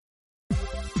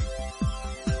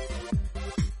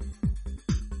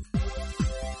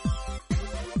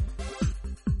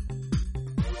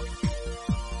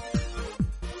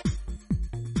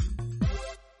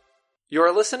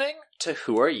You're listening to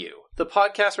Who Are You, the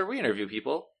podcast where we interview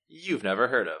people you've never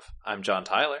heard of. I'm John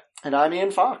Tyler. And I'm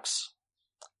Ian Fox.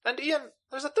 And Ian,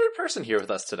 there's a third person here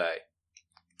with us today.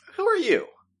 Who are you?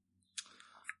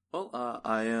 Well,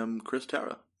 I am Chris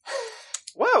Terra.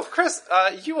 Wow, Chris,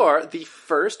 you are the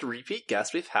first repeat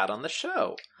guest we've had on the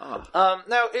show.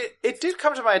 Now, it did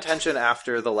come to my attention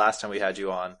after the last time we had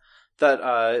you on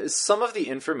that some of the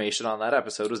information on that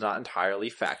episode was not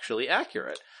entirely factually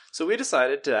accurate. So we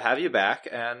decided to have you back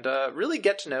and really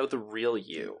get to know the real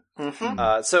you.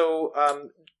 Mm-hmm.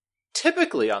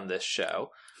 Typically on this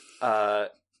show,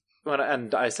 what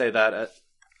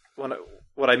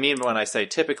I mean when I say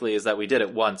typically is that we did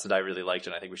it once and I really liked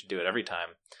it and I think we should do it every time,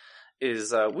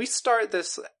 is we start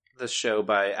this show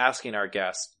by asking our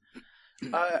guest,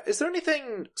 is there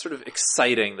anything sort of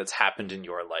exciting that's happened in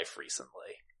your life recently?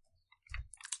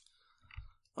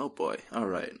 Oh boy,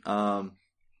 alright.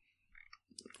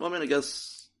 Well, I mean, I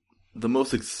guess the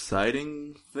most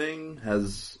exciting thing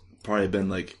has probably been,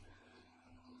 like,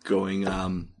 going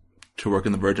to work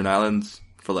in the Virgin Islands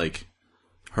for, like,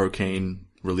 hurricane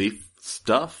relief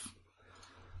stuff.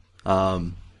 It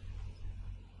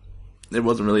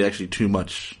wasn't really actually too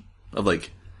much of, like,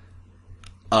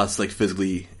 us, like,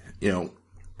 physically,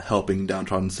 helping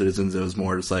downtrodden citizens. It was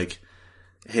more just like,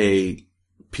 hey,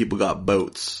 people got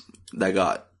boats that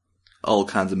got all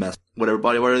kinds of mess,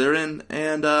 whatever they're in,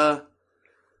 and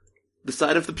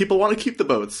decide if the people want to keep the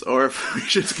boats, or if we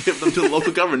should just give them to the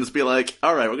local government and just be like,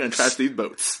 alright, we're going to trash these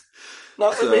boats.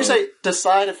 Now, when you say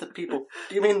decide if the people,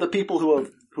 do you mean the people who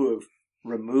have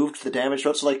removed the damaged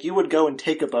boats? So, like, you would go and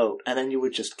take a boat, and then you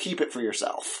would just keep it for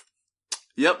yourself?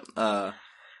 Yep.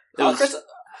 Chris,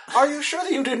 are you sure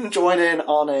that you didn't join in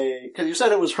on because you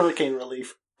said it was hurricane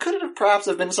relief. Could it have perhaps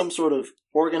have been some sort of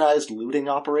organized looting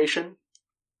operation?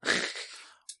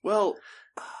 Well,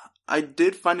 I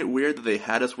did find it weird that they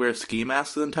had us wear ski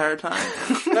masks the entire time.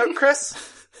 No, Chris,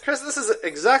 this is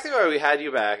exactly why we had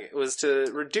you back. It was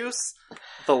to reduce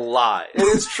the lies. It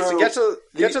is true. To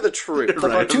get to the truth. The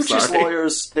Right, Bertucci's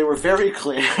lawyers, they were very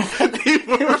clear. They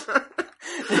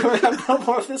were no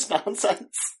more of this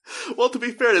nonsense. Well, to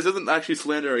be fair, this isn't actually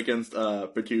slander against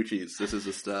Bertucci's. This is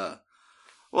just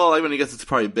well, I mean, I guess it's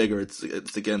probably bigger.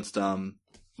 It's against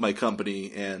my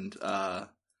company and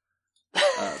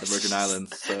the Virgin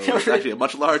Islands, so it's actually a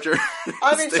much larger.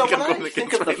 I mean, so when I going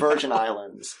think against of the right Virgin now.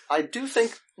 Islands, I do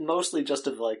think mostly just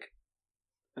of, like,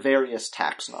 various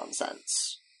tax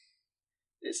nonsense.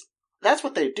 That's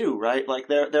what they do, right? Like,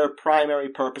 their primary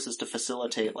purpose is to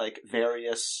facilitate, like,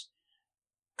 various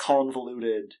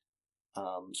convoluted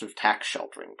sort of tax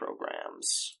sheltering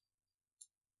programs.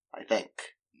 I think.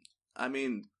 I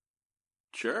mean,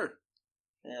 sure.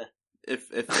 Yeah.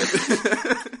 If if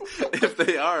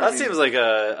they are, That seems like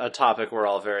a topic we're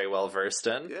all very well versed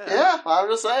in. Yeah, I'm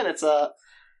just saying it's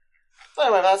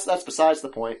Anyway, that's besides the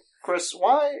point. Chris,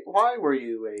 why were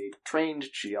you a trained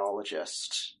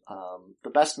geologist,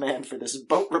 the best man for this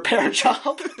boat repair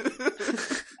job?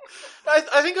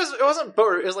 I think it wasn't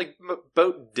boat. It was like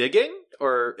boat digging,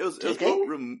 or It was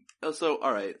Digging? boat so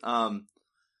alright.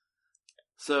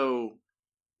 So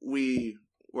we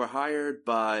were hired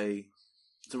by.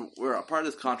 So we're a part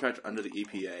of this contract under the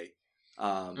EPA.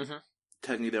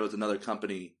 Technically, there was another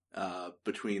company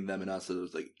between them and us. So it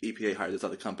was like EPA hired this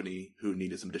other company who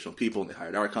needed some additional people, and they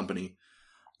hired our company.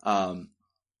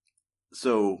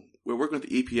 So we're working with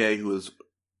the EPA, who is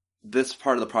this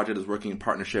part of the project is working in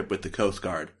partnership with the Coast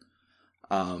Guard.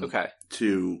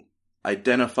 To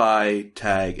identify,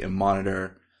 tag, and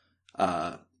monitor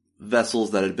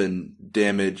vessels that had been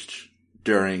damaged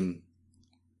during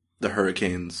the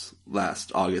hurricanes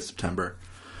last August, September.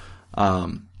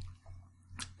 And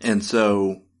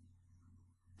so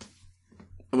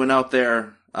I went out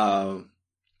there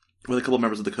with a couple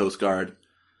members of the Coast Guard.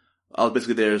 I was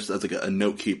basically there as like a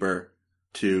note keeper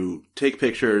to take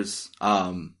pictures,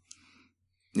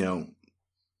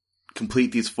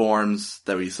 complete these forms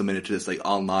that we submitted to this like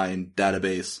online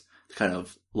database to kind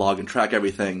of log and track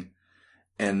everything.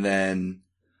 And then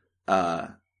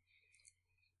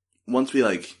once we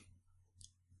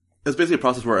it's basically a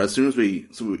process where as soon as we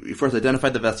first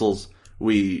identified the vessels,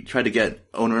 we tried to get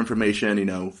owner information,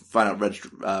 find out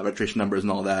registration numbers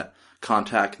and all that,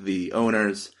 contact the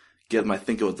owners, give them, I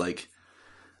think it was like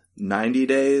 90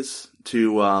 days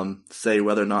to say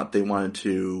whether or not they wanted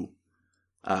to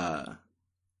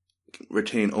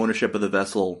retain ownership of the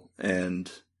vessel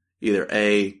and either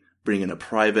A, bring in a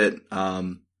private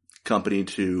company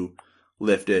to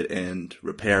lift it and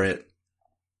repair it,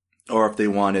 or if they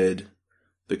wanted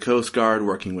the Coast Guard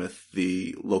working with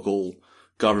the local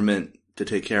government to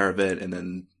take care of it, and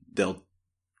then they'll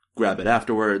grab it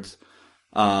afterwards.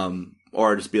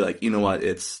 or just be like, you know what,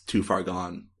 it's too far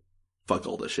gone. Fuck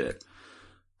all this shit.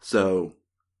 So,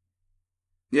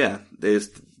 yeah, they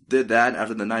just did that.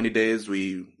 After the 90 days,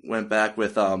 we went back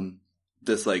with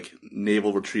this like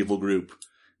naval retrieval group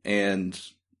and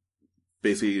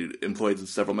basically employed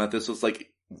several methods. So it's like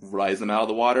rise them out of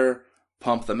the water,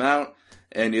 pump them out,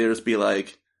 and you just be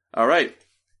like, all right,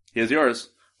 here's yours.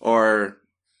 Or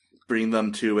bring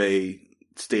them to a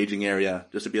staging area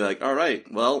just to be like, all right,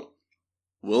 well,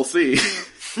 we'll see.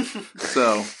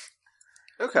 So.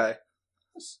 Okay.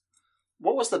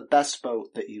 What was the best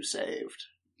boat that you saved?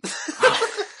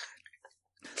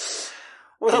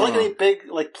 Were there like any big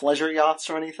like pleasure yachts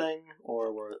or anything?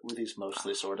 Or were these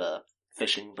mostly sort of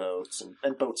fishing boats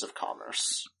and boats of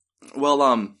commerce? Well,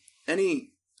 I guess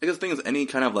the thing is any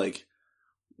kind of like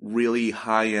really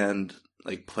high-end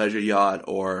like pleasure yacht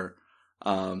or,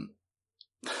 sorry,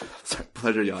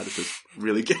 pleasure yacht is just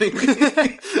really getting me.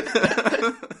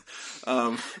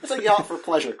 It's a yacht for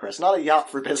pleasure, Chris, not a yacht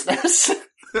for business.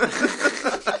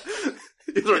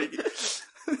 He's right.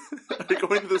 Are you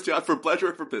going to this yacht for pleasure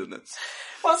or for business?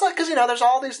 Well, it's like, because, there's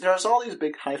all these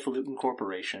big highfalutin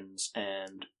corporations,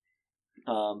 and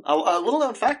a little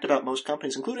known fact about most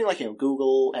companies, including like,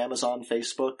 Google, Amazon,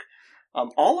 Facebook,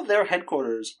 all of their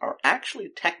headquarters are actually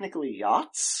technically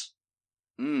yachts.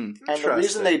 And the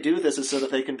reason they do this is so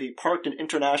that they can be parked in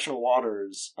international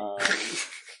waters, and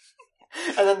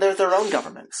then they're their own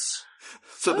governments.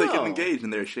 So they can engage in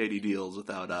their shady deals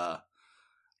without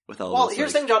well, this,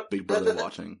 here's like, the thing, John. Big Brother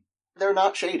watching. They're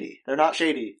not shady. They're not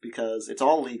shady because it's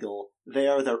all legal. They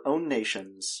are their own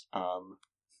nations. Yeah,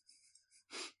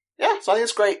 so I think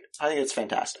it's great. I think it's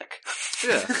fantastic.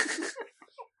 Yeah.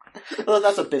 Well,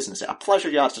 that's a business. A pleasure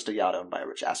yacht's just a yacht owned by a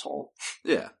rich asshole.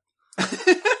 Yeah.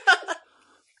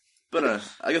 But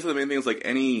I guess the main thing is like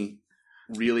any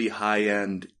really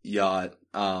high-end yacht,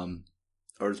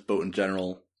 or just boat in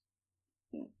general,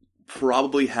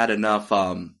 probably had enough,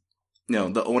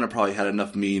 the owner probably had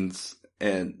enough means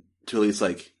and to at least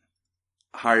like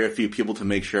hire a few people to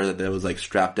make sure that it was like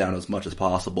strapped down as much as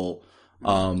possible,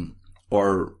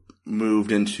 or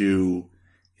moved into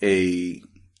a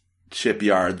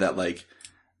shipyard that like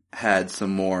had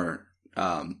some more,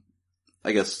 I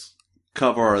guess,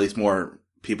 cover, or at least more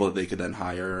people that they could then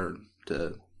hire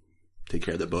to take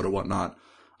care of the boat or whatnot.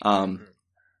 I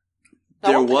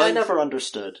never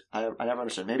understood. I never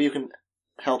understood. Maybe you can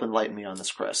help enlighten me on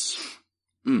this, Chris.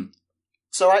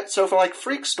 So for like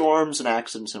freak storms and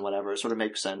accidents and whatever, it sort of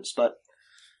makes sense. But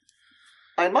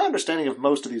my understanding of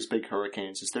most of these big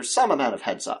hurricanes is there's some amount of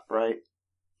heads up, right?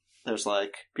 There's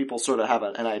like, people sort of have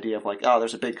an idea of like, oh,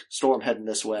 there's a big storm heading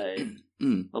this way.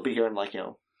 They'll be here in like,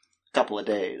 a couple of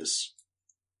days.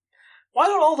 Why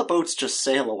don't all the boats just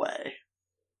sail away?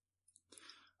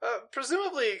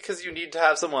 Presumably because you need to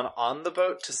have someone on the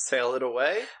boat to sail it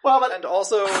away. Well, and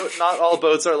also not all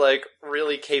boats are like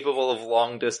really capable of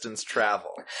long distance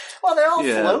travel. Well, they all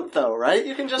float though, right?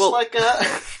 You can just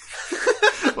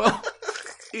Well,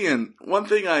 Ian, one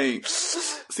thing I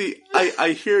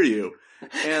hear you,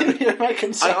 and you hear my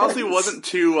concerns. I honestly wasn't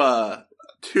too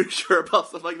sure about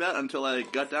stuff like that until I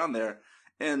got down there.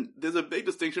 And there's a big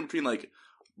distinction between like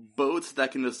boats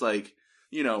that can just like,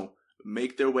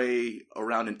 make their way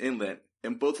around an inlet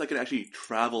and boats that can actually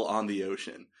travel on the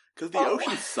ocean. Because the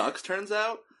ocean sucks, turns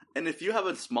out. And if you have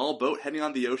a small boat heading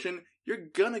on the ocean, you're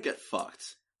gonna get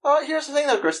fucked. Well, here's the thing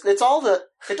though, Chris. It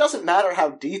doesn't matter how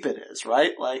deep it is,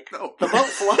 right? Like, no. The boat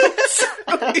floats.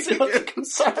 That's the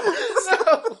concern.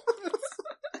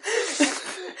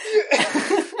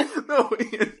 No,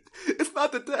 Ian, it's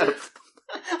not the depth.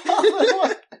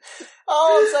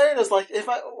 All I'm saying is, like,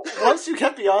 once you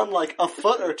get beyond, like, a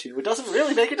foot or two, it doesn't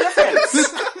really make a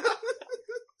difference.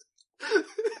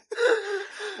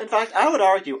 In fact, I would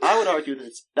argue that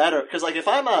it's better, because, like, if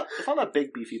I'm a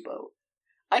big beefy boat,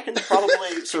 I can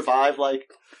probably survive,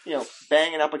 like,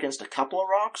 banging up against a couple of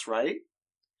rocks, right?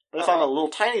 But if I'm a little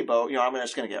tiny boat, I'm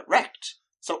just gonna get wrecked.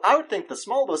 So I would think the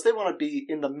small boats, they want to be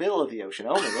in the middle of the ocean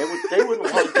only. They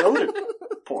wouldn't want to go to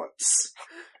ports.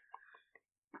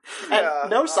 And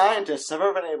no scientists have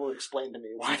ever been able to explain to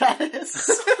me why that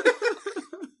is.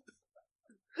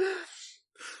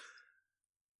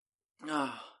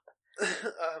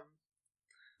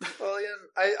 Well, Ian,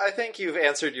 I think you've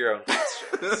answered your own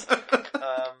questions.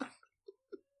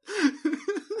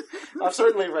 I've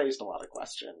certainly raised a lot of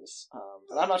questions,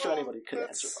 and I'm not sure anybody could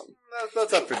answer them.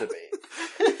 That's up for debate.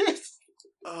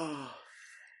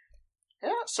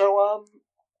 Yeah, so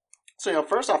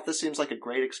first off, this seems like a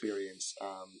great experience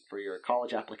for your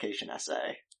college application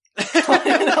essay.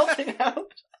 Helping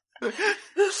out.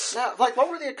 Now, like, what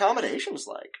were the accommodations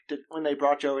like? When they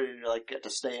brought you over, did you, like, get to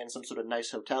stay in some sort of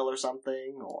nice hotel or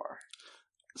something, or?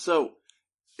 So,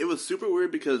 it was super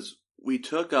weird because we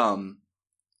took,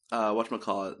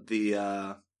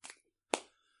 whatchamacallit,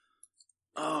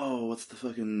 what's the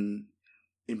fucking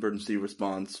emergency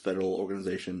response federal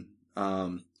organization?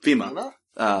 FEMA.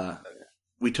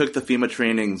 We took the FEMA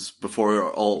trainings before we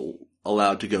were all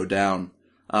allowed to go down,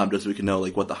 just so we could know,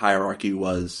 like, what the hierarchy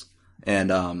was.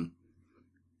 And,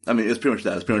 I mean, it's pretty much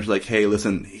that. It's pretty much like, hey,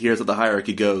 listen, here's how the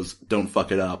hierarchy goes. Don't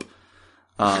fuck it up.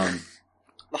 The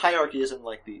hierarchy isn't,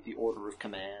 like, the order of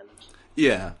command.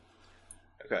 Yeah.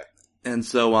 Okay. And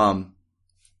so,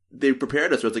 they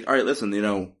prepared us. So it's like, all right, listen,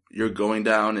 you're going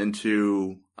down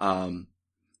to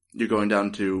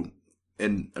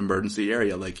an emergency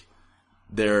area. Like,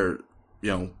 they're,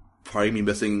 probably gonna be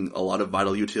missing a lot of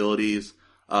vital utilities.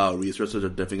 Resources are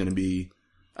definitely going to be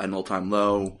at an all-time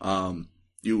low.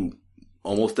 You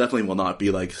almost definitely will not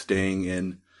be, like, staying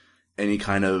in any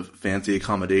kind of fancy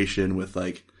accommodation with,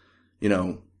 like,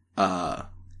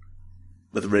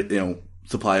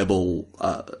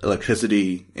 supplyable,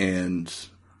 electricity and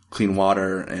clean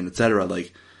water and et cetera.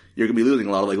 Like, you're going to be losing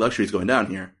a lot of, like, luxuries going down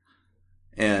here.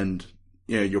 And,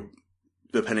 you're,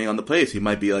 depending on the place, you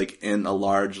might be, like, in a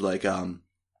large, like,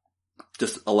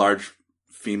 just a large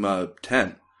FEMA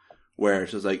tent where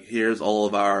it's just like, here's all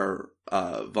of our,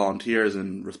 volunteers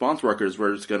and response workers.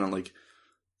 We're just going to, like,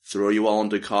 throw you all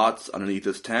into cots underneath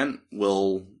this tent.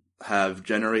 We'll have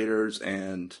generators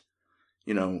and,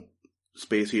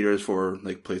 space heaters for,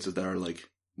 like, places that are, like,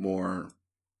 more,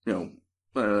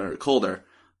 colder.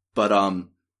 But,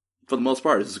 for the most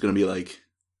part, it's just going to be, like,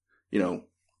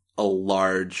 a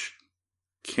large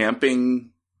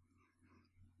camping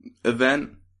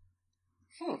event.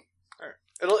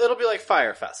 It'll be like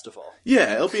Fire Festival.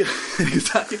 Yeah, it'll be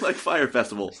exactly like Fire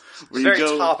Festival. Where Very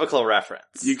topical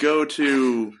reference. You go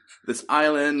to this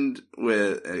island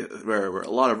where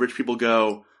a lot of rich people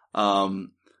go,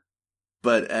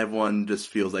 but everyone just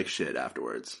feels like shit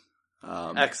afterwards.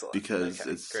 Excellent. Because okay,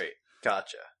 it's great.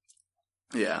 Gotcha.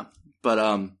 Yeah,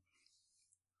 but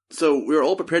so we were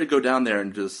all prepared to go down there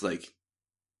and just, like,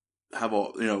 have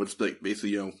all, it's like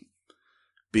basically,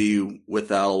 be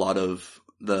without a lot of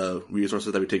the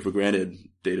resources that we take for granted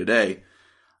day to day.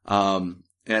 And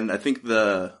I think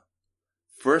the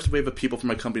first wave of people from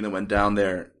my company that went down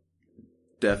there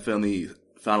definitely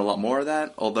found a lot more of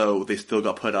that, although they still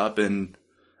got put up in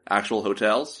actual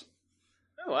hotels.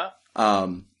 Oh,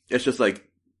 wow. It's just like,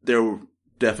 there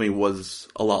definitely was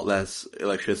a lot less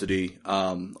electricity,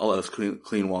 a lot less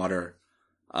clean water.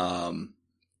 I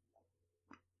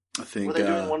think, were they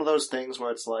doing one of those things where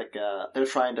it's like, they're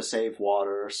trying to save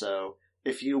water, so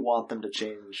if you want them to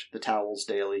change the towels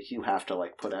daily, you have to,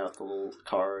 like, put out the little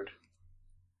card.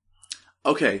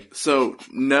 Okay, so,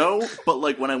 no, but,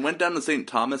 like, when I went down to St.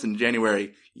 Thomas in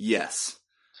January, yes.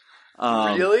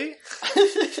 Really?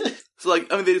 So,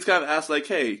 like, I mean, they just kind of asked, like,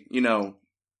 hey,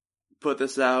 put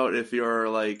this out if you're,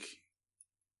 like,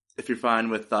 if you're fine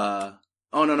with, oh,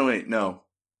 no, wait, no.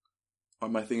 Or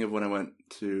am I thinking of when I went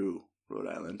to Rhode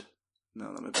Island?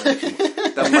 No,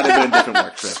 that might have been a different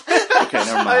work trip. Okay,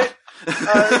 never mind.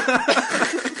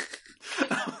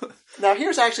 Now,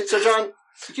 here's actually, so John,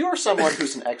 you're someone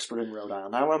who's an expert in Rhode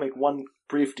Island. I want to make one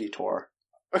brief detour.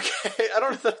 Okay, I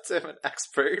don't know that I'm an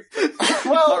expert.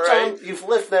 Well, right. John, you've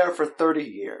lived there for 30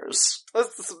 years.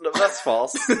 That's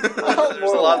false. Well,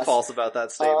 There's a lot false about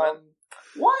that statement.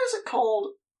 Why is it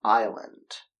called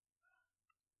Island?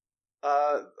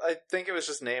 I think it was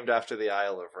just named after the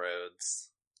Isle of Rhodes.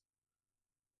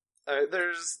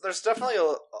 There's definitely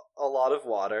a lot of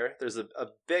water. There's a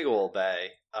big old bay.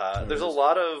 There's a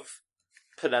lot of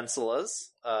peninsulas,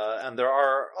 and there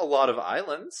are a lot of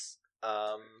islands.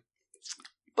 But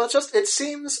it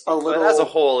seems a little... But as a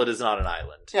whole, it is not an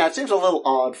island. Yeah, it seems a little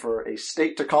odd for a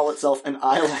state to call itself an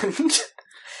island.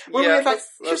 Yeah,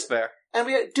 that's fair. And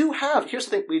here's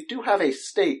the thing, we do have a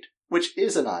state which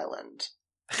is an island.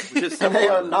 And they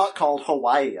are not called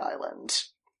Hawaii Island.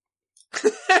 So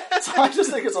I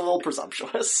just think it's a little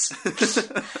presumptuous.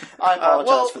 I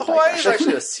apologize for the Hawaii is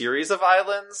actually a series of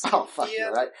islands. Oh, fuck,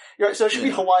 you're right. You're right. So it should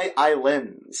be Hawaii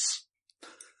Islands.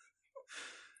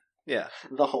 Yeah.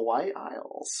 The Hawaii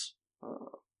Isles.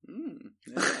 Oh.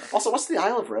 Yeah. Also, what's the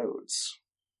Isle of Rhodes?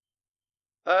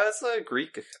 It's a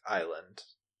Greek island.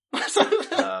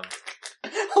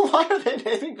 Why are they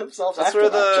naming themselves That's after where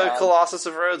that, the John? Colossus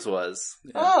of Rhodes was.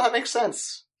 Yeah. Oh, that makes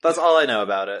sense. That's all I know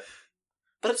about it.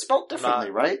 But it's spelled differently,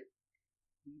 right?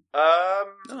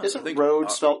 Isn't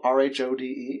Rhodes spelled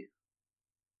R-H-O-D-E?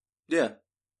 Yeah.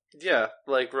 Yeah,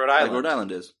 like Rhode Island. Like Rhode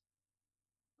Island is.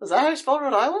 Is that how you spell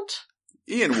Rhode Island?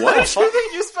 Ian, I what?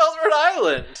 think you spelled Rhode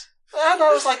Island. I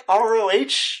thought it was like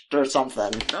ROH or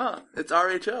something. No, it's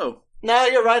RHO. No,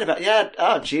 you're right about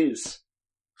oh, jeez.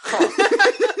 Huh.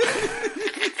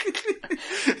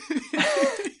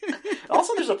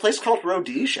 Also, there's a place called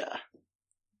Rhodesia.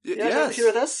 You guys ever hear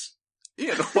of this?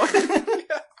 Ian, what?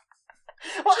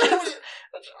 Well,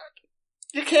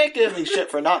 you can't give me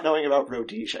shit for not knowing about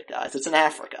Rhodesia, guys. It's in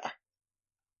Africa.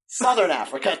 Southern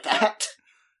Africa, at that.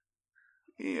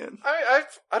 Ian. I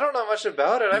don't know much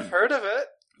about it. I've heard of it.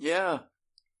 Yeah.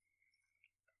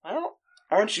 Well,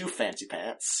 aren't you fancy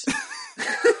pants?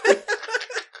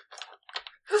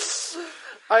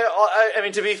 I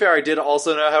mean, to be fair, I did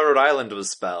also know how Rhode Island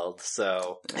was spelled,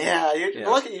 so... Yeah,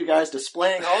 look at you guys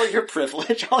displaying all your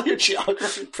privilege, all your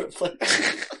geography privilege.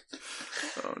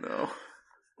 Oh, no.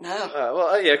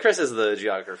 No. Yeah, Chris is the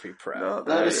geography pro. No,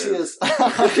 That is, he is.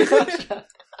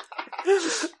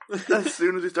 As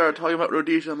soon as we started talking about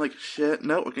Rhodesia, I'm like, shit,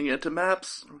 no, we're gonna get to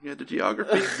maps, we're gonna get to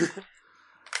geography.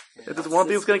 If there's one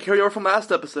thing that's gonna carry over from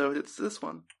last episode, it's this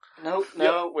one. No,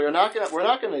 we're not gonna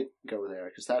go there,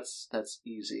 because that's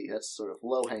easy. That's sort of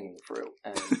low-hanging fruit.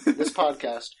 And in this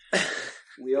podcast,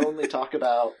 we only talk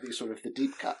about the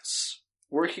deep cuts.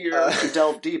 We're here to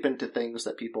delve deep into things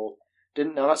that people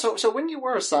didn't know about. So when you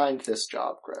were assigned this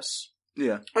job, Chris,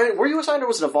 Yeah. I mean, were you assigned, or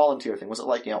was it a volunteer thing? Was it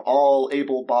like, all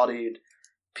able-bodied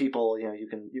people,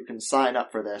 you can sign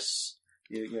up for this.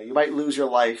 You might lose your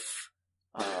life,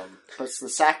 but it's the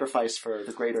sacrifice for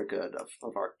the greater good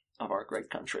of our great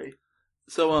country.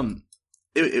 So,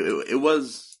 it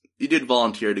was, you did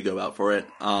volunteer to go out for it.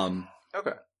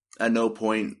 Okay. At no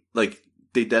point,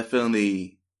 they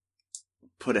definitely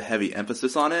put a heavy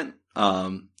emphasis on it,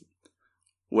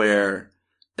 where,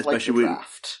 especially like the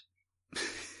draft.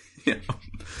 Yeah.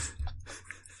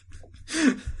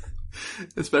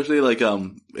 Especially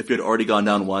if you had already gone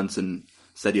down once and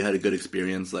said you had a good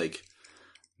experience,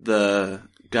 the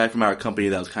guy from our company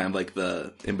that was kind of like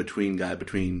the in-between guy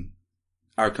between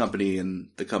our company and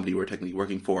the company we're technically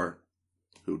working for,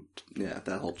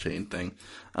 that whole chain thing.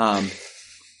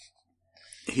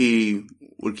 He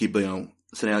would keep,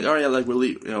 sending all right,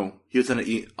 he would send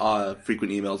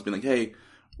frequent emails being like, hey,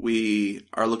 we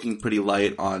are looking pretty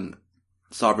light on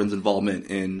Sovereign's involvement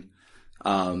in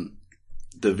the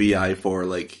VI for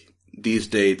these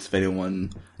dates. If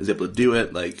anyone is able to do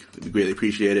it, it'd be greatly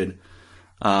appreciated.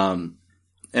 And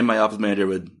my office manager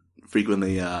would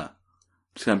frequently just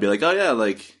kind of be like, oh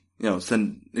yeah,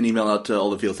 send an email out to all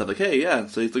the field staff hey, yeah,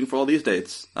 so he's looking for all these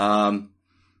dates. Can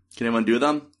anyone do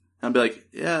them? And I'd be like,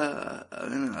 yeah,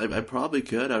 I probably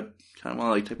could. I kind of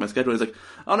want to check my schedule. He's like,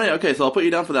 oh no, okay, so I'll put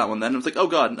you down for that one then. And it's like, oh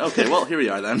god, okay, well here we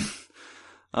are then.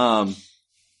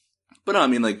 But no, I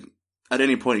mean, at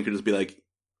any point you could just be like,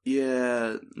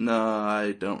 yeah, no,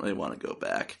 I don't really want to go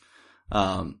back.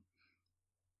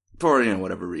 For,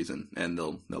 whatever reason, and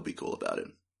they'll be cool about it.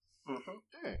 Mm-hmm.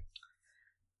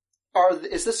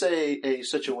 Is this a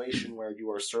situation where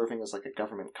you are serving as a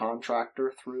government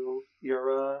contractor through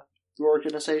your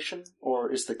organization,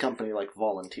 or is the company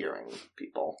volunteering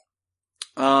people?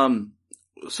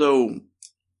 So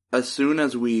as soon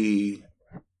as we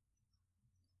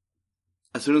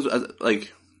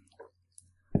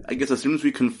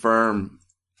confirm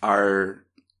our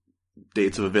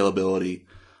dates of availability,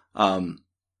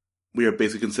 we are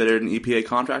basically considered an EPA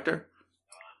contractor.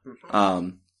 Mm-hmm.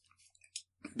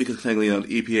 Because technically,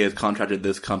 the EPA has contracted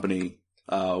this company,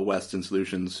 Weston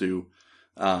Solutions, who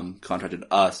contracted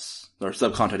us, or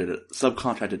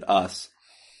subcontracted us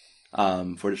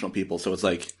for additional people. So it's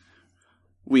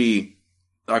we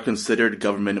are considered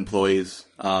government employees,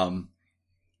 and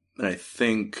I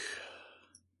think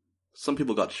some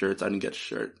people got shirts. I didn't get a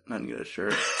shirt.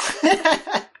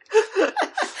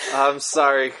 I'm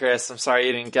sorry, Chris. I'm sorry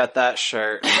you didn't get that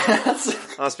shirt.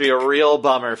 Must be a real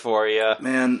bummer for you.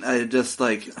 Man, I just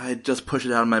pushed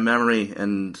it out of my memory,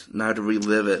 and now I have to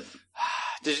relive it.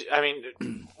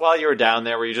 While you were down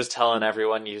there, were you just telling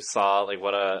everyone you saw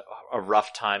what a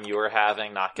rough time you were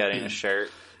having not getting a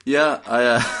shirt? Yeah,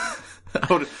 I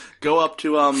would go up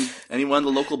to any one of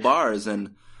the local bars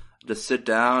and just sit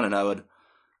down, and I would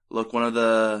look one of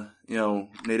the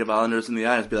native islanders in the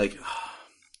eye and be like,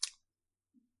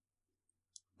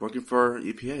 working for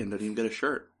EPA and didn't even get a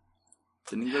shirt.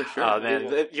 Didn't even get a shirt. Oh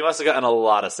man, you must have gotten a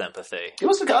lot of sympathy. You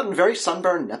must have gotten very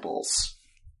sunburned nipples.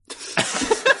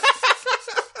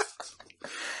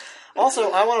 Also,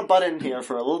 I want to butt in here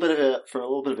for a little bit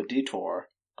of a detour,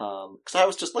 because I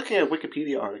was just looking at a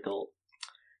Wikipedia article.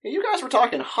 And you guys were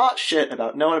talking hot shit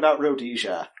about knowing about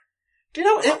Rhodesia. Do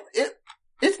you know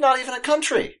it's not even a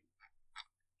country.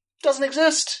 It doesn't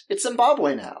exist. It's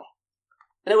Zimbabwe now.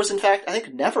 And it was, in fact, I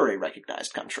think, never a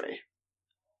recognized country.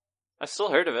 I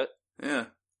still heard of it. Yeah.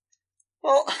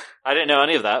 Well, I didn't know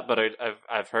any of that, but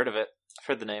I've heard of it. I've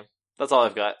heard the name. That's all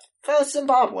I've got. for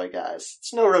Zimbabwe, guys.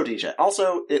 It's no Rhodesia.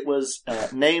 Also, it was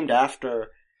named after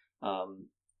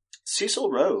Cecil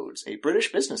Rhodes, a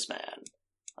British businessman.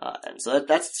 And so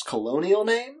that's its colonial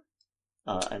name.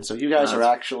 And so you guys are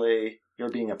actually,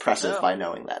 you're being oppressive by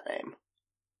knowing that name.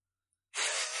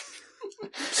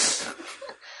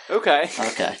 Okay.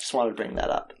 Okay, just wanted to bring that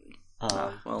up.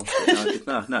 Well,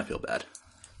 now I feel bad.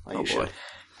 Well, you boy. should.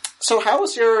 So how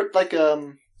was your,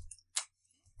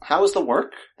 how was the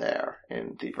work there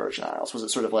in the Virgin Isles? Was it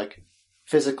sort of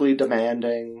physically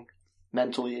demanding,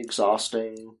 mentally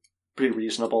exhausting, pretty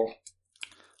reasonable?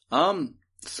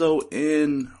 So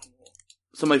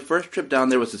my first trip down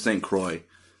there was to St. Croix.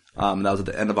 That was at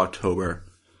the end of October.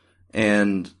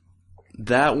 And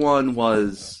that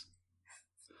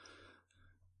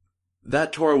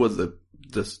tour was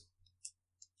just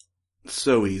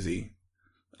so easy.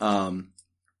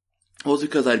 Mostly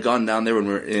because I'd gone down there when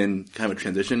we were in kind of a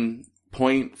transition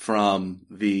point from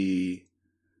the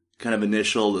kind of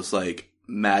initial,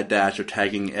 mad dash of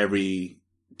tagging every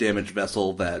damaged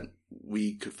vessel that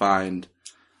we could find,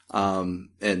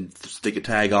 and stick a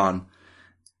tag on.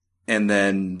 And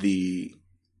then the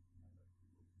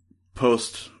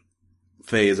post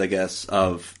phase, I guess,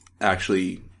 of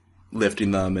actually lifting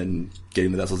them and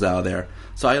getting the vessels out of there.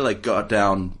 So I got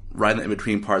down right in the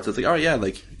in-between parts. It's oh yeah,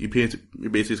 you're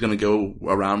basically just gonna go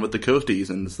around with the coasties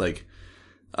and just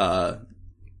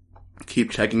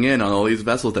keep checking in on all these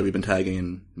vessels that we've been tagging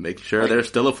and making sure they're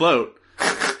still afloat.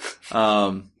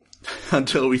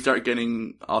 Until we start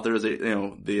getting authorization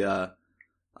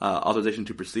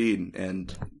to proceed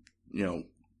and,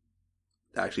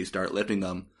 actually start lifting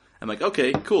them. I'm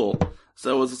okay, cool.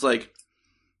 So it was just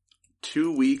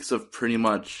 2 weeks of pretty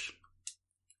much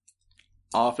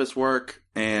office work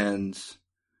and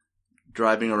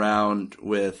driving around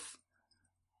with,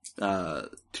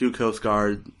 2 Coast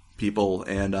Guard people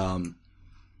and,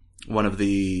 one of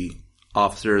the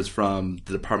officers from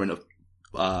the Department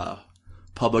of,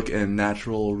 Public and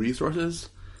Natural Resources,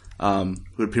 who had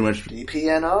pretty much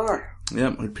DPNR.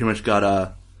 Yeah, who pretty much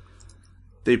got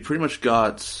they pretty much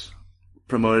got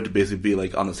promoted to basically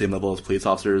be on the same level as police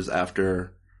officers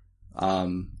after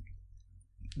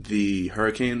the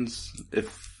hurricanes,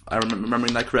 if I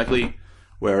remembering that correctly,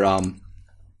 where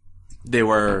they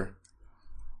were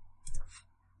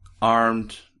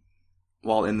armed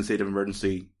while in the state of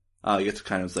emergency. I guess to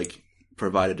kind of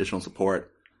provide additional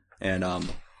support, and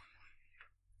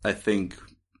I think,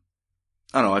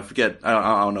 I don't know, I forget,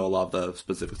 I don't know a lot of the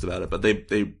specifics about it, but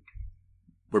they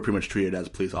were pretty much treated as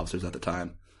police officers at the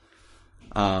time.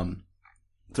 So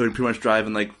we'd pretty much drive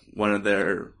in one of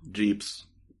their Jeeps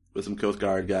with some Coast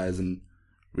Guard guys, and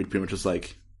we'd pretty much just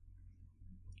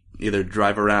either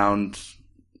drive around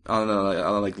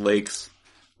on lakes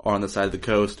or on the side of the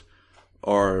coast,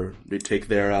 or we'd take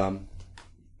their,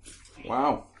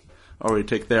 or we'd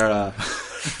take their,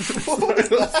 What was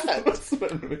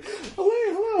that?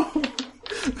 Hello.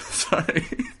 Sorry.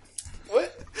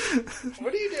 What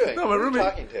are you doing? No, my roommate.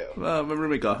 Talking to? My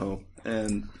roommate got home,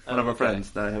 and one of our friends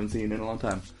that I haven't seen in a long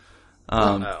time.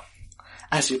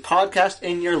 As you podcast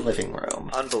in your living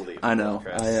room. Unbelievable. I know.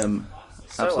 Chris. I am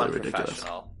So absolutely ridiculous.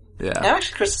 unprofessional. Yeah.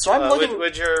 Actually, Chris, so I'm looking...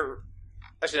 Would your...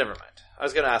 Actually, never mind. I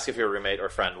was going to ask if your roommate or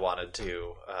friend wanted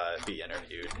to be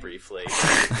interviewed briefly,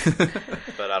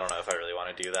 but I don't know if I really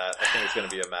want to do that. I think it's going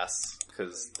to be a mess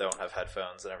because they don't have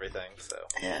headphones and everything. So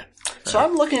yeah. So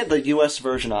I'm looking at the U.S.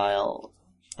 Virgin Islands,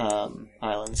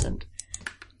 and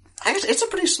I guess it's a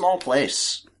pretty small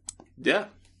place. Yeah.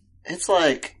 It's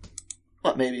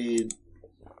maybe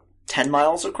 10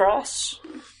 miles across,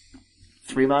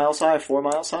 3 miles high, 4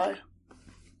 miles high.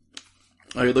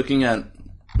 Are you looking at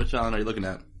which island are you looking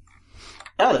at?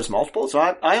 Oh, there's multiple. So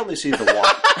I only see the one.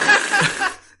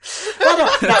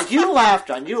 No, you laugh,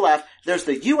 John. You laugh. There's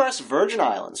the U.S. Virgin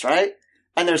Islands, right?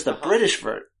 And there's the British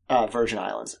Virgin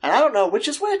Islands. And I don't know which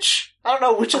is which. I don't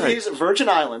know which of these Virgin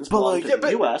Islands belong to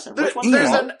the U.S. and which ones there's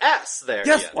don't. an S there.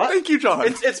 Yes, Ian. thank you, John.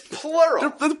 It's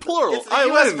plural. They're plural. It's the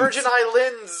U.S. Virgin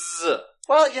Islands.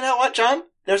 Well, you know what, John?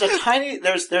 There's a tiny,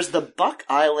 there's the Buck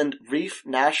Island Reef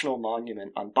National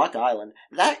Monument on Buck Island.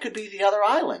 That could be the other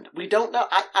island. We don't know.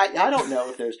 I don't know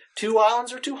if there's 2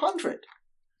 islands or 200.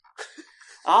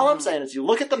 All I'm saying is you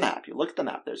look at the map.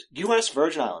 There's U.S.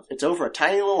 Virgin Islands. It's over a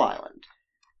tiny little island.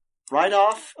 Right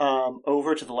off,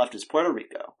 over to the left is Puerto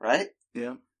Rico, right?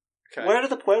 Yeah. Okay. Where do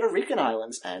the Puerto Rican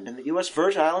Islands end and the U.S.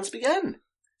 Virgin Islands begin?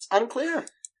 It's unclear.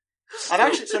 So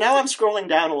now I'm scrolling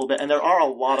down a little bit, and there are a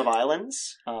lot of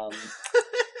islands.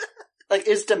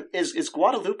 Is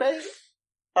Guadalupe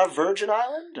a Virgin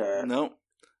Island? Or? No.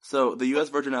 So the U.S.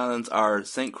 Virgin Islands are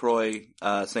St. Croix,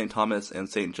 St. Thomas, and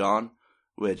St. John,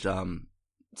 which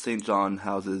St. John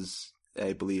houses,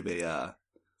 I believe, a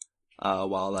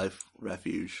wildlife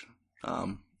refuge,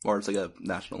 or it's like a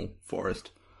national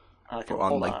forest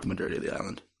on like the majority of the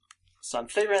island. So I'm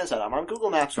figuring this out. I'm on Google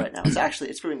Maps right now.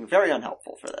 It's proving very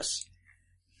unhelpful for this.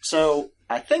 So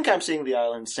I think I'm seeing the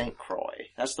island St. Croix.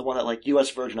 That's the one that like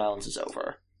U.S. Virgin Islands is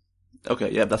over.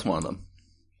 Okay, yeah, that's one of them.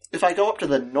 If I go up to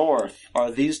the north,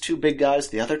 are these two big guys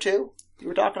the other two you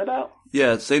were talking about?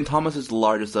 Yeah, St. Thomas is the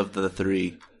largest of the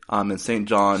three, and St.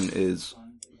 John is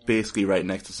basically right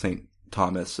next to St.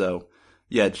 Thomas. So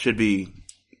yeah, it should be.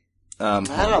 I don't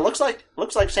know. Looks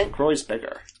like St. Croix's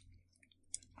bigger.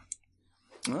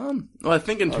 Well, I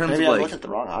think in terms maybe of I like, looked at the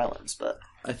wrong islands, but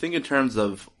I think in terms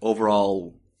of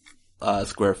overall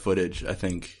square footage, I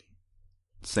think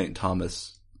St.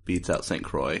 Thomas beats out St.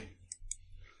 Croix.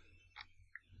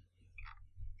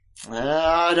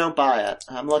 I don't buy it.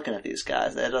 I'm looking at these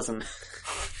guys. It doesn't.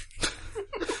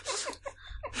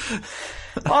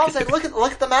 Well, I'm saying, look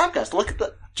at the map, guys. Look at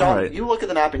the John. Right. You look at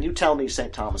the map and you tell me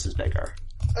St. Thomas is bigger.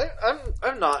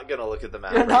 I'm not gonna look at the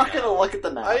map. You're not gonna look at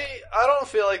the map. I don't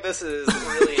feel like this is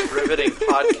really riveting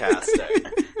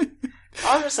podcasting.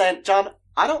 I'm just saying, John.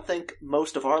 I don't think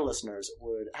most of our listeners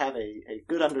would have a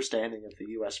good understanding of the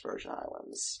U.S. Virgin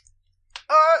Islands.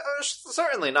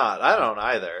 Certainly not. I don't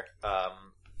either.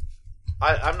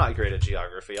 I'm not great at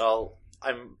geography.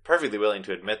 I'm perfectly willing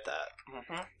to admit that.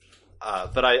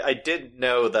 Mm-hmm. But I did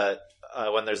know that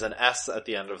when there's an S at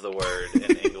the end of the word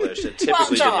in English, it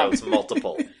typically denotes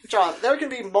multiple. John, there can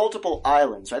be multiple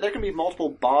islands, right? There can be multiple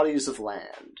bodies of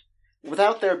land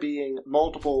without there being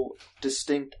multiple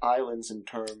distinct islands in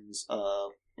terms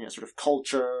of, sort of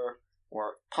culture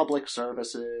or public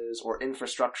services or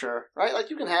infrastructure, right? Like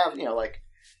you can have, like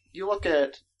you look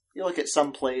at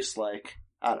some place like,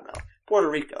 I don't know, Puerto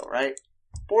Rico, right?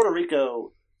 Puerto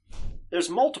Rico, there's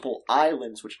multiple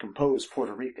islands which compose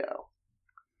Puerto Rico.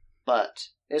 But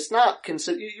it's not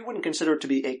you wouldn't consider it to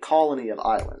be a colony of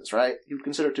islands, right? You would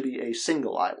consider it to be a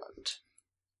single island.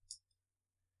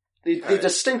 The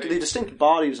distinct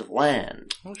bodies of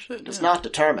land does not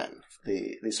determine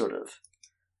the sort of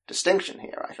distinction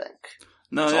here, I think.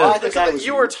 No, so yeah. I think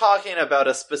you were talking about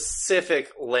a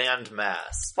specific land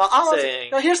mass. Well,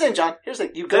 here's the thing, John. Here's the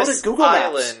thing. You go to Google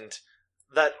Maps. Island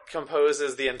that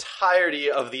composes the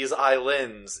entirety of these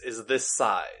islands is this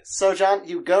size. So, John,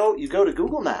 you go to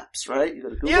Google Maps, right? You go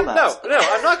to Google Maps. No,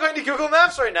 I'm not going to Google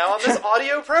Maps right now on this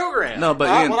audio program. No, but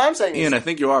Ian, what I'm saying Ian, I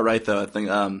think you are right, though. I think,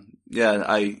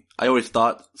 I always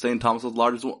thought St. Thomas was the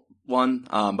largest one,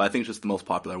 but I think it's just the most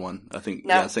popular one. I think,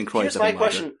 St. Croix is definitely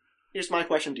larger. Here's my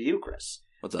question to you, Chris.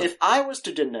 What's up? If I was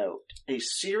to denote a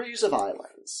series of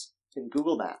islands in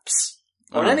Google Maps,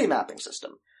 or any mapping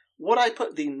system, would I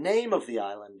put the name of the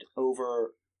island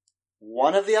over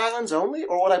one of the islands only,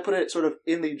 or would I put it sort of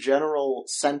in the general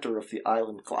center of the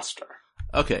island cluster?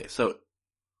 Okay, so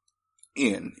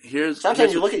Ian,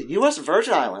 sometimes you look at U.S.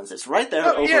 Virgin Islands, it's right there.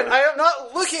 No, Ian, I am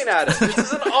not looking at it. This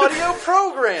is an audio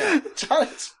program. John,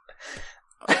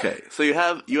 okay, so you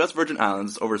have U.S. Virgin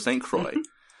Islands over St. Croix.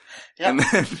 Yep. And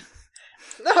then...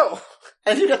 No!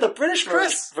 And you got the British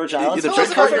Virgin Islands. The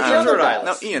British Virgin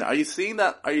Islands. Now, Ian, are you seeing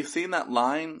that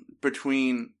line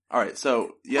between... Alright,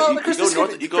 so you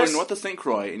go north of St.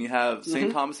 Croix, and you have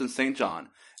St. Thomas and St. John.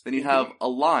 Then you have a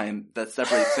line that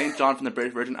separates St. John from the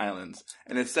British Virgin Islands,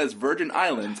 and it says Virgin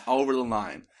Islands all over the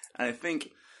line. And I think...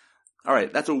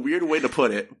 Alright, that's a weird way to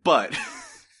put it, but...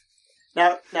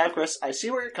 Now, Chris, I see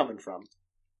where you're coming from.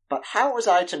 But how was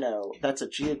I to know that's a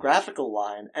geographical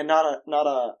line and not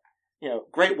a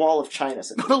Great Wall of China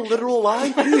situation? Not a literal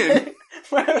line?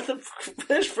 Where the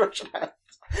British Virgin Islands,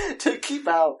 to keep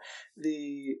out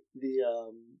the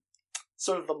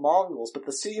sort of the Mongols, but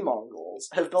the sea Mongols,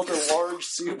 have built a large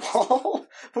seawall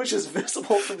which is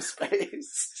visible from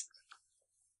space.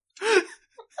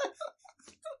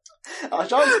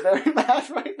 John's very mad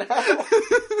right now.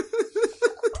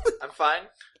 I'm fine.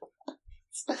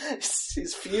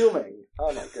 He's fuming.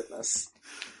 Oh my goodness.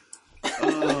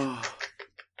 Oh.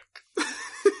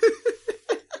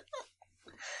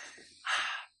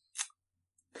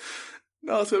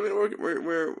 No, so I mean,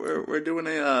 we're doing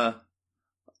a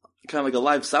kind of like a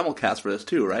live simulcast for this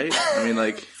too, right? I mean,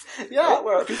 like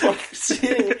where people are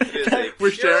seeing.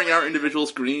 We're sharing our individual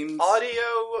screens.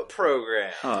 Audio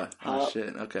program. Oh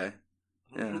shit. Okay.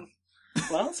 Yeah.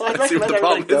 Well, so I'd recommend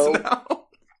everybody go. Now.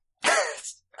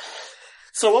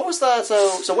 So what was that?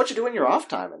 So what you do in your off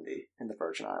time in the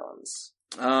Virgin Islands?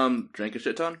 Drink a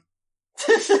shit ton.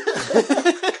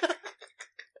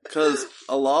 Because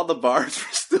a lot of the bars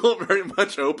were still very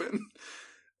much open,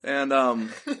 And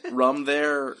rum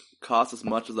there costs as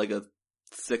much as like a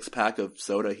 6-pack of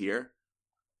soda here.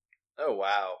 Oh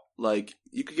wow! Like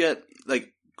you could get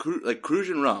like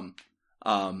Crucian rum,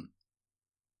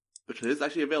 which is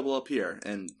actually available up here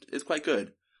and it's quite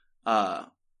good.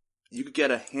 You could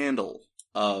get a handle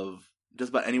of just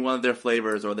about any one of their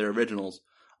flavors or their originals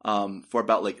for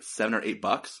about like $7 or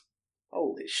 $8.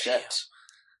 Holy shit!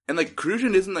 And like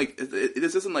Crucian isn't like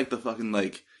this isn't like the fucking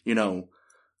like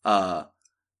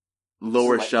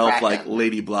lower like shelf Kraken. like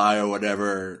Lady Bly or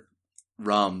whatever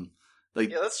rum. Like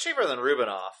Yeah, that's cheaper than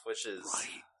Rubinoff, which is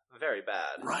Right. very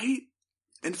bad. right?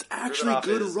 And it's actually Rubinoff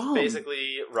good is rum.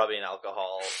 basically rubbing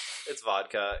alcohol. It's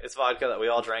vodka. It's vodka that we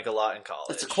all drank a lot in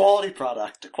college. It's a quality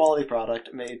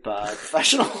product made by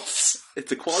professionals.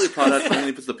 It's a quality product only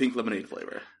if it's the pink lemonade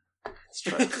flavor. It's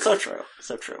true. So true.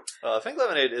 So true. Pink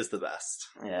lemonade is the best.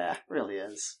 Yeah, it really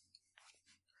is.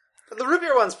 The root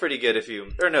beer one's pretty good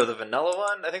the vanilla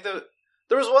one. I think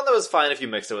there was one that was fine if you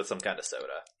mixed it with some kind of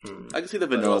soda. I can see the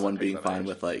But it vanilla wasn't one pink being fine lemonade.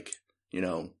 with like,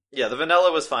 Yeah, the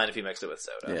vanilla was fine if you mixed it with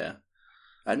soda. yeah.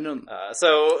 I don't know.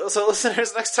 So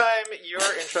listeners, next time you're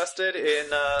interested in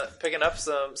picking up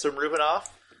some Rubinoff,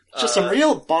 Just some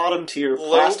real bottom tier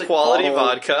low plastic quality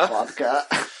bottle vodka.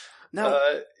 Now,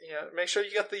 Make sure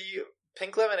you get the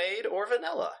pink lemonade or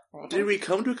vanilla. did we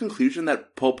come to a conclusion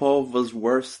that Popov was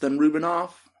worse than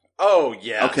Rubinoff? Oh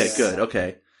yeah. Okay, good.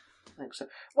 Okay. I think so.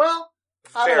 Well,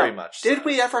 I don't Very know. much. Did so.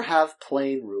 we ever have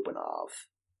plain Rubinov?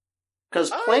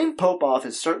 Because plain Popov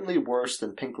is certainly worse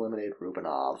than pink lemonade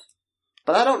Rubinov.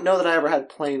 But I don't know that I ever had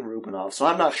plain Rubinov, so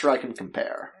I'm not sure I can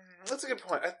compare. That's a good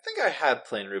point. I think I had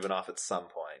plain Rubinoff at some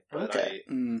point, but Okay.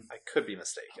 I could be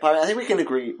mistaken. But I think we can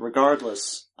agree,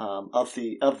 regardless of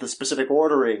the specific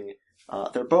ordering,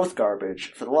 they're both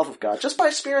garbage. For the love of God, just buy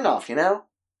Smirnoff. Yeah,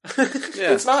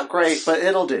 It's not great, but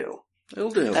it'll do,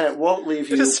 it'll do. and it won't leave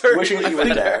you It is certainly wishing that you were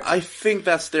better. there. I think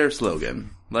that's their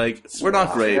slogan. Like, we're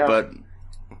not great, Yeah. but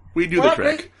we do We're the not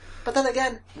trick. great, but then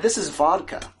again, this is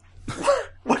vodka.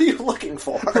 What are you looking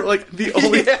for? Like, the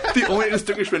only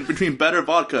distinguishment between better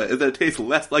vodka is that it tastes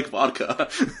less like vodka.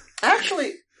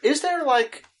 Actually, is there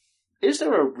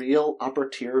a real upper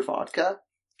tier vodka?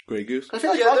 Grey Goose? I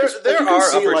feel like Yeah, vodkas- there you can are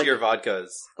see, upper like- tier vodkas.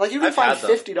 Like you can I've find had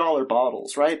them. $50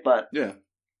 bottles, right? But Yeah.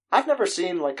 I've never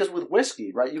seen because with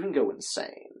whiskey, right, you can go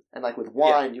insane, and like with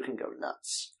wine, you can go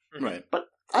nuts. Right. But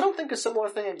I don't think a similar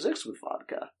thing exists with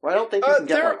vodka. Where I don't think you can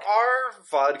get There like are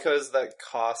vodkas that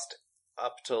cost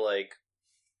up to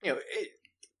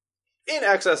in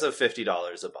excess of $50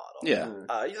 a bottle. Yeah.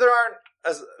 There aren't,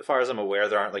 as far as I'm aware,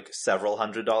 there aren't like several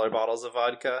 $100 bottles of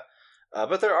vodka,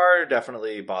 but there are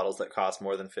definitely bottles that cost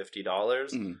more than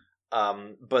 $50.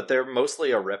 Mhm. But they're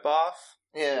mostly a ripoff.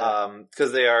 yeah.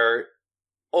 Because they are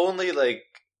only like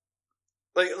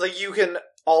you can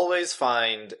always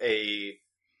find a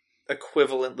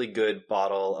equivalently good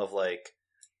bottle of like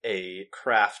a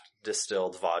craft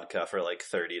distilled vodka for like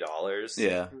 $30.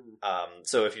 Yeah.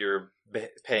 So if you're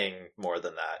paying more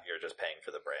than that, you're just paying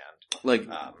for the brand.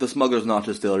 Like, the Smuggler's Not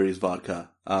Distillery's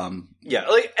vodka. Yeah,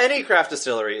 like any craft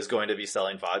distillery is going to be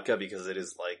selling vodka because it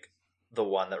is like the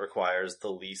one that requires the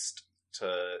least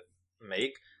to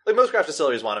make. Like most craft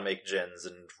distilleries want to make gins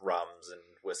and rums and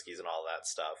whiskeys and all that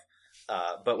stuff.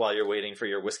 But while you're waiting for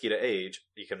your whiskey to age,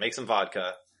 you can make some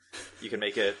vodka. You can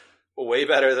make it way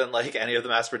better than like any of the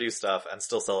mass-produced stuff and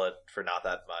still sell it for not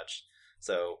that much.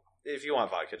 So if you want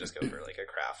vodka, just go for like a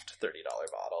craft $30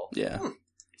 bottle. Yeah.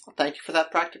 Well, thank you for that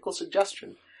practical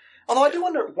suggestion. Although I do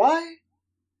wonder why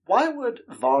would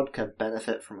vodka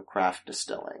benefit from craft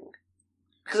distilling?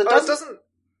 Because it doesn't.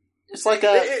 It's like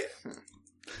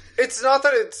it's not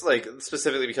that it's like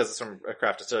specifically because it's from a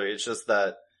craft distillery. It's just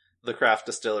that the craft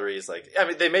distilleries,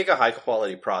 they make a high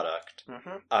quality product,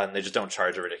 and they just don't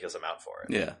charge a ridiculous amount for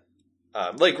it. Yeah.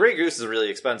 Like Grey Goose is really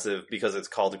expensive because it's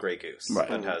called Grey Goose Right.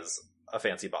 and has a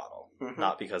fancy bottle,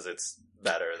 not because it's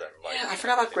better than like. Yeah, I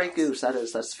forgot about Grey anything else.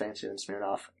 Goose. That's fancier than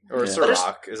Smirnoff. Or Yeah.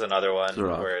 Ciroc is another one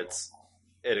Ciroc. where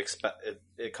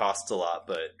it costs a lot,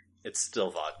 but it's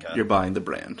still vodka. You're buying the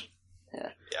brand. Yeah.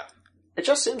 It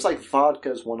just seems like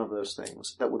vodka is one of those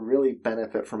things that would really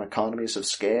benefit from economies of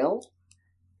scale,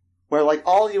 where like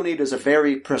all you need is a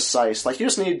very precise, like you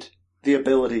just need the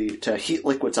ability to heat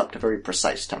liquids up to very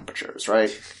precise temperatures,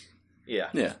 right? Yeah.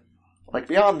 Yeah. Like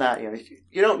beyond that,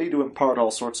 you don't need to impart all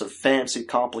sorts of fancy,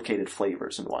 complicated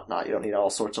flavors and whatnot. You don't need all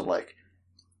sorts of like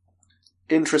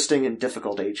interesting and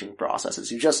difficult aging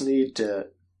processes. You just need to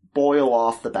boil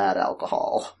off the bad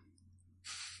alcohol.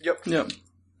 Yep.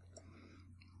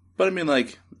 But I mean,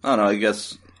 like, I don't know, I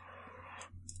guess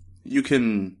you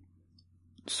can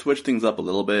switch things up a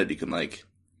little bit. You can, like,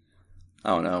 I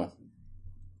don't know.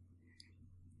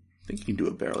 think you can do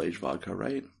a barrel-aged vodka,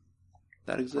 right?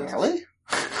 That exists. Really?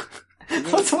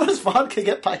 What does vodka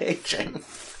get by aging?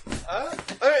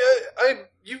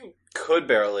 You could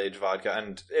barrel age vodka,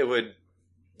 and it would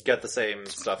get the same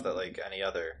stuff that like any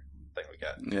other thing would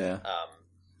get. Yeah.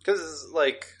 Because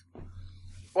like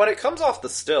when it comes off the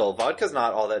still, vodka's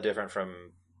not all that different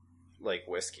from like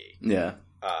whiskey. Yeah.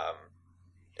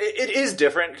 It is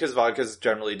different because vodka's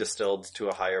generally distilled to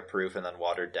a higher proof and then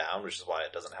watered down, which is why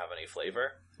it doesn't have any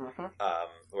flavor. Mm-hmm.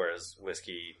 Whereas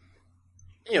whiskey,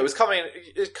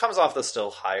 it comes off the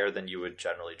still higher than you would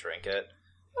generally drink it.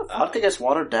 Vodka gets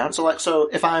watered down. So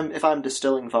if I'm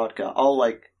distilling vodka, I'll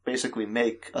like basically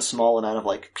make a small amount of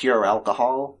like pure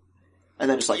alcohol, and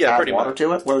then just like add water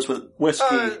to it. Whereas with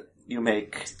whiskey, you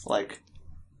make like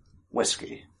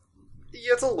whiskey.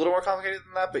 Yeah, it's a little more complicated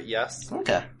than that, but yes.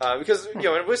 Okay. Because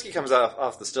when whiskey comes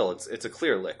off the still, it's a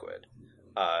clear liquid,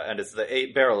 and it's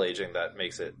the barrel aging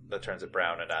that turns it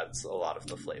brown and adds a lot of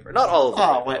the flavor. Not all of the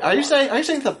flavor. Oh wait, are you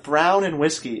saying the brown in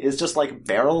whiskey is just like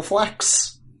barrel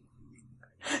flex?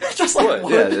 Just like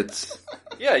wood.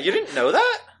 Yeah, you didn't know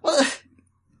that? What?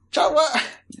 John, what?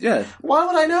 Yeah. Why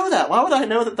would I know that? Why would I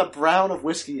know that the brown of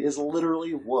whiskey is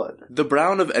literally wood? The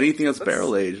brown of anything that's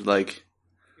barrel-aged, like...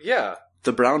 Yeah.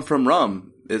 The brown from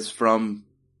rum is from...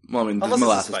 Well, I mean, there's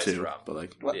molasses too. Rum. But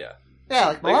like... What? Yeah. Yeah,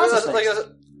 like molasses. Like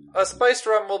a spiced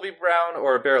rum will be brown,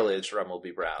 or a barrel-aged rum will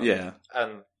be brown. Yeah.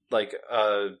 And, like,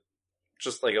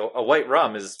 just like a white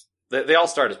rum is... They all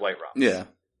start as white rums. Yeah.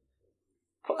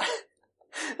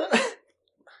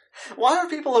 Why are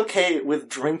people okay with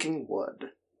drinking wood?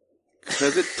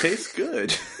 Because it tastes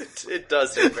good. It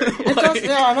does taste very good. It does.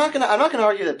 Yeah, I'm not gonna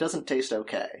argue that it doesn't taste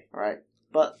okay, right?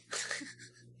 But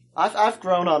I've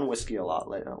grown on whiskey a lot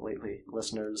lately,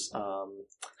 listeners.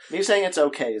 Me saying it's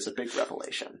okay is a big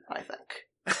revelation, I think.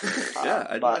 Yeah,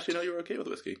 I didn't actually know you were okay with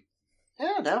whiskey.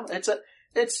 Yeah, no, it's.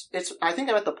 I think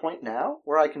I'm at the point now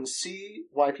where I can see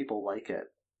why people like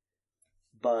it,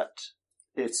 but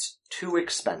it's too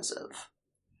expensive.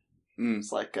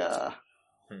 It's like, I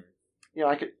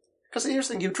could, because here's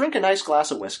the thing, you drink a nice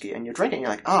glass of whiskey, and you're drinking, you're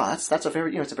like, that's a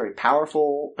very, it's a very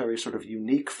powerful, very sort of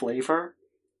unique flavor,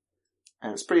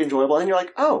 and it's pretty enjoyable, and you're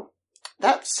like,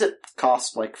 that sip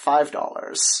cost like $5.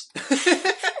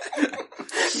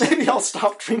 Maybe I'll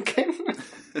stop drinking.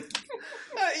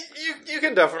 You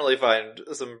can definitely find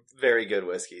some very good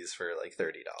whiskeys for like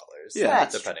 $30. Yeah,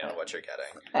 depending on what you're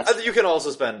getting. You can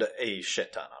also spend a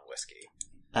shit ton on whiskey.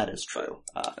 That is true.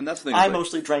 And that's the thing. I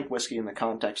mostly drank whiskey in the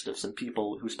context of some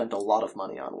people who spent a lot of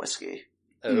money on whiskey.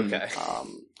 Okay.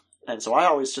 And so I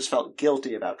always just felt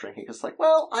guilty about drinking, because like,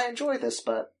 well, I enjoy this,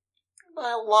 but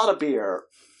a lot of beer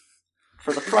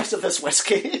for the price of this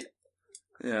whiskey.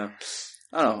 Yeah.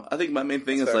 I don't know. I think my main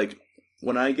thing is like,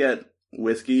 when I get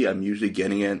whiskey, I'm usually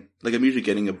getting a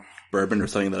bourbon or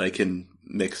something that I can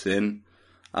mix in.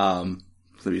 Maybe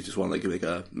you just want to like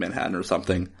a Manhattan or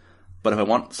something. But if I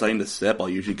want something to sip, I'll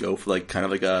usually go for like kind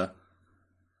of like a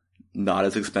not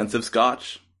as expensive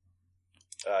scotch.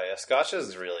 Oh yeah,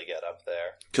 scotches really get up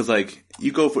there. Cause like,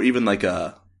 you go for even like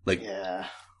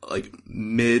like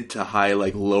mid to high,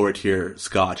 like lower tier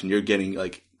scotch, and you're getting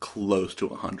like close to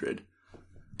 100.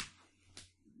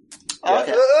 Yeah,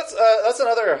 okay. That's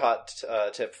another hot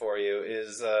tip for you,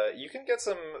 is you can get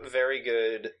some very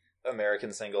good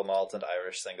American single malts and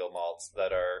Irish single malts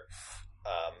that are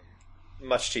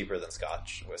much cheaper than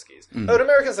Scotch whiskeys. An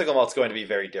American single malt's going to be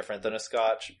very different than a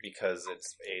Scotch because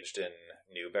it's aged in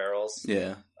new barrels.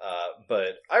 Yeah.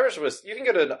 But Irish whiskey, you can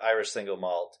get an Irish single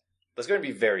malt that's going to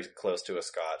be very close to a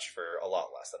Scotch for a lot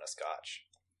less than a Scotch.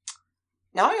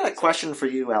 Now I got a question for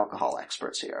you alcohol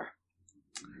experts here.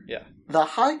 Yeah. The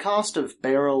high cost of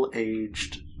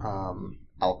barrel-aged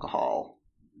alcohol,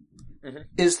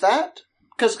 is that...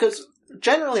 Because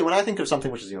generally when I think of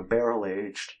something which is,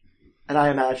 barrel-aged, and I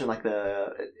imagine like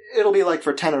it'll be like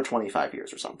for 10 or 25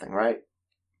 years or something, right?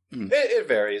 It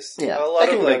varies. Yeah. A lot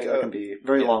of like... It can be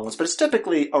very long ones, but it's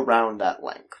typically around that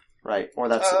length, right? Or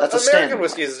that's a American standard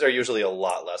whiskeys are usually a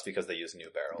lot less because they use new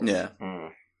barrels. Yeah.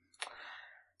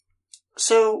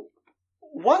 So...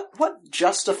 What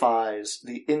justifies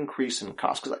the increase in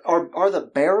cost? Because are the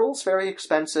barrels very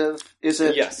expensive? Is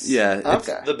it? Yes. Yeah.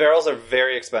 Okay. The barrels are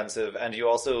very expensive, and you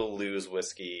also lose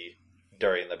whiskey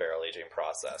during the barrel aging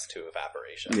process to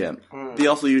evaporation. Yeah. They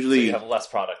also usually so you have less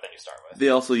product than you start with. They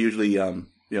also usually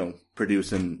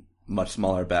produce in much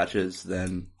smaller batches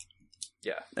than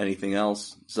anything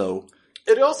else. So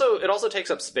it also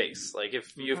takes up space. Like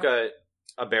if you've got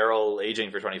a barrel aging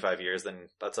for 25 years, then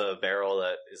that's a barrel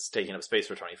that is taking up space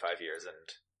for 25 years. And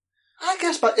I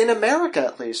guess, but in America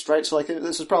at least, right? So like,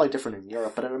 this is probably different in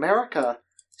Europe, but in America,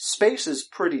 space is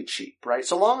pretty cheap, right?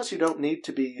 So long as you don't need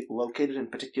to be located in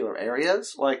particular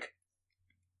areas, like,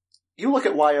 you look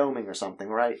at Wyoming or something,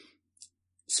 right?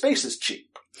 Space is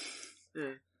cheap.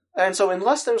 Mm. And so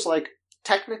unless there's, like,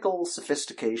 technical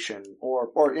sophistication,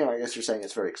 or, I guess you're saying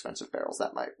it's very expensive barrels,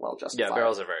 that might well justify Yeah,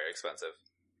 barrels are very expensive.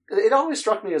 It always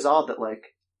struck me as odd that,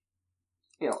 like,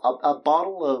 a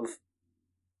bottle of,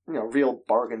 real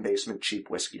bargain basement cheap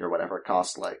whiskey or whatever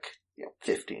cost, like,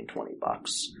 $15, $20.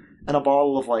 And a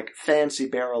bottle of, like, fancy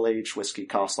barrel-aged whiskey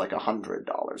costs, like,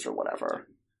 $100 or whatever.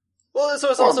 Well, so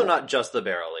it's also not just the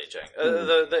barrel aging.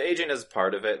 The aging is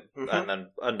part of it, Mhm. and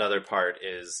then another part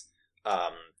is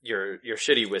your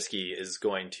shitty whiskey is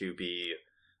going to be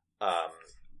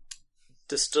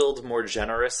distilled more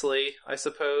generously, I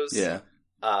suppose. Yeah.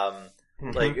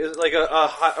 Like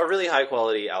a really high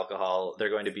quality alcohol, they're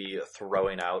going to be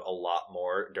throwing out a lot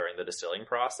more during the distilling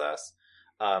process.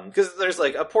 Because there's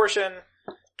like a portion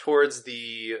towards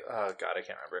the I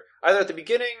can't remember, either at the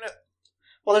beginning.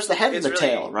 Well, there's the head and It's the really-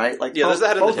 tail, right? Like, Yeah, there's the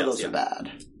head and the both tails, of those are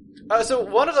bad. So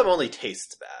one of them only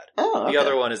tastes bad. Oh, okay. The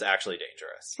other one is actually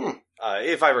dangerous.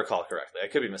 If I recall correctly. I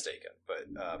could be mistaken,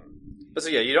 but so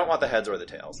yeah, you don't want the heads or the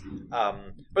tails.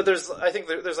 But I think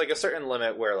there's like a certain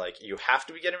limit where like you have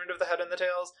to be getting rid of the head and the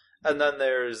tails, and then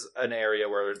there's an area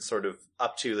where it's sort of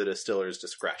up to the distiller's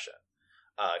discretion.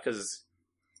 Cause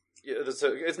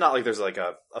it's not like there's like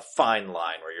a fine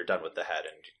line where you're done with the head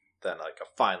and then like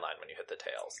a fine line when you hit the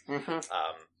tails. Mm-hmm.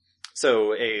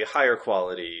 So a higher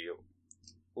quality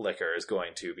liquor is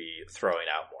going to be throwing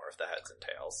out more of the heads and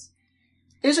tails.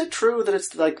 Is it true that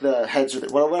it's like the heads or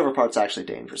whatever part's actually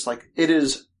dangerous? Like, it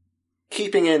is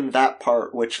keeping in that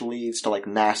part which leads to, like,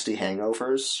 nasty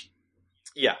hangovers?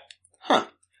 Yeah. Huh.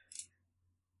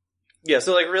 Yeah,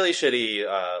 so like really shitty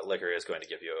liquor is going to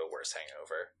give you a worse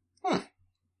hangover.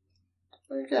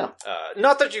 There you go.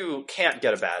 Not that you can't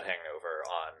get a bad hangover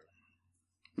on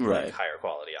Right. higher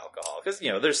quality alcohol, because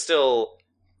there's still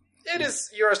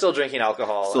you are still drinking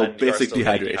alcohol, So and you are basic still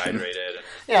getting dehydration. dehydrated.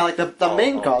 Yeah, like the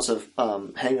main cause of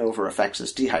hangover effects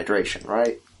is dehydration,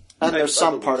 right? And there's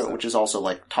some part of it which is also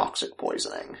like toxic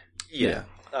poisoning. Yeah.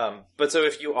 But so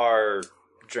if you are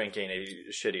drinking a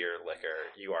shittier liquor,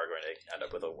 you are going to end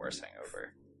up with a worse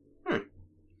hangover.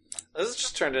 This has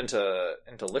just turned into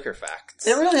liquor facts.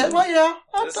 It really is. Well, yeah.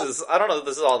 I don't know if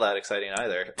this is all that exciting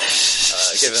either.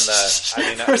 Given that,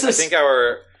 I think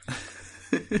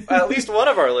at least one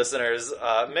of our listeners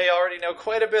may already know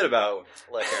quite a bit about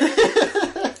liquor.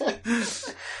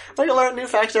 Well, you learn new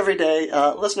facts every day.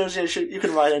 Listeners, you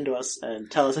can write into us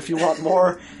and tell us if you want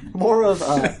more of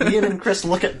Ian and Chris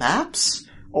look at maps,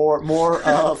 or more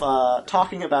of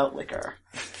talking about liquor.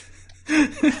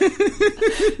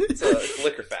 It's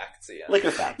liquor facts, yeah.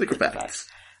 Liquor facts.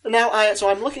 Now,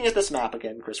 I'm looking at this map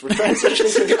again, Chris. We're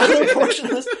transitioning to the other portion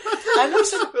of this. I'm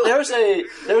noticing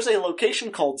there's a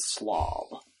location called Slob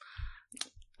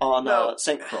on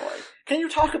St. Croix. Can you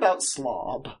talk about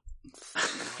Slob?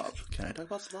 Slob. Can I talk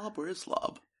about Slob? Where is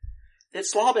Slob?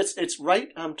 It's Slob. It's right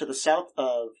to the south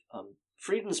of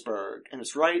Friedensburg, and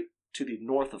it's right to the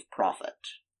north of Prophet.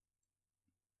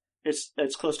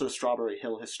 It's close to the Strawberry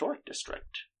Hill Historic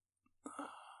District.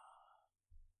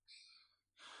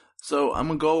 So I'm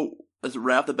gonna go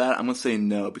right off the bat. I'm gonna say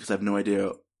no because I have no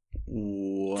idea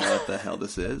what the hell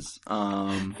this is.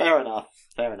 Fair enough.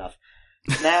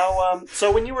 Now,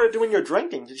 so when you were doing your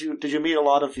drinking, did you meet a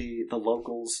lot of the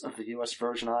locals of the U.S.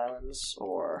 Virgin Islands,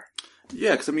 or?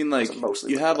 Yeah, because I mean, like,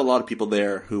 you have a lot of people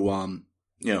there who,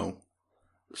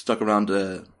 stuck around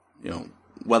to,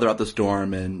 weather out the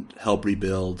storm and help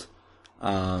rebuild.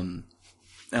 And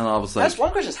I was like, that's one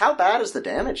question: is how bad is the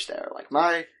damage there? Like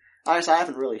I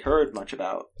haven't really heard much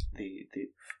about the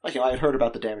I had heard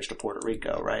about the damage to Puerto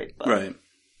Rico, right? But right.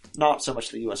 Not so much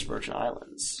the U.S. Virgin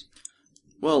Islands.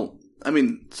 Well, I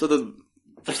mean, so they're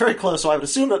very close, so I would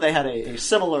assume that they had a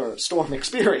similar storm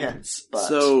experience. But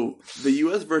so the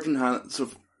U.S. Virgin Islands, so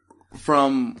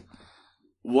from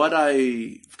what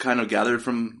I kind of gathered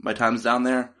from my times down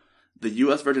there, the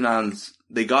U.S. Virgin Islands,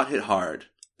 they got hit hard.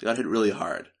 They got hit really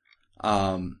hard.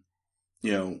 I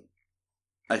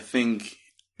think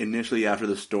initially after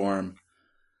the storm,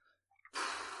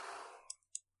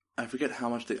 I forget how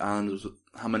much the island was,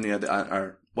 how many of the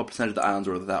or what percentage of the islands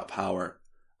were without power.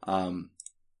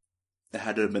 It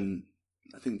had to have been,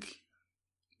 I think,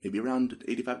 maybe around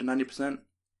 85 to 90%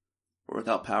 were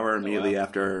without power immediately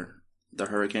after the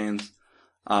hurricanes.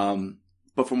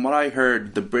 But from what I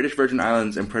heard, the British Virgin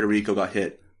Islands and Puerto Rico got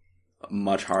hit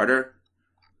much harder.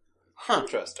 Huh.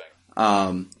 Interesting.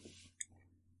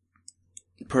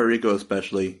 Puerto Rico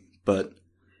especially, but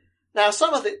now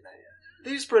some of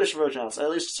these British Virgin Islands, at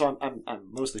least, so I'm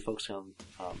mostly focusing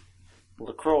on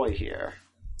LaCroix here.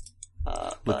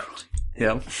 But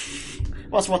Yeah.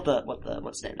 well, that's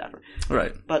what's named after.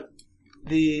 Right. But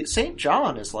the St.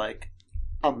 John is like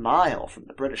a mile from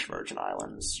the British Virgin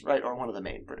Islands, right? Or one of the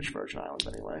main British Virgin Islands,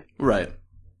 anyway. Right.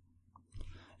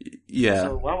 Yeah.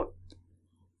 So,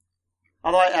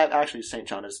 although actually St.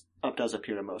 John does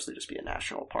appear to mostly just be a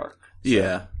national park. So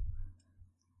yeah.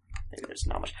 maybe there's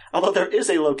not much. Although there is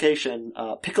a location,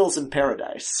 Pickles in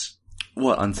Paradise.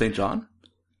 What, on St. John?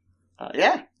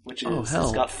 Yeah, which is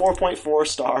it's got 4.4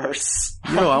 stars.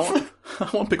 No, I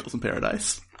want Pickles in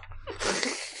Paradise.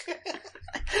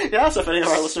 Yeah, so if any of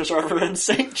our listeners are ever in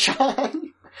St.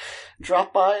 John,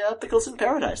 drop by Pickles in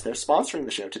Paradise. They're sponsoring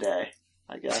the show today,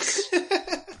 I guess.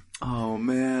 Oh,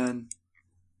 man.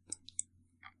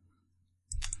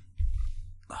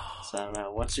 So I don't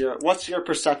know. What's your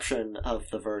perception of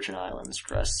the Virgin Islands,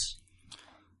 Chris?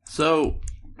 So,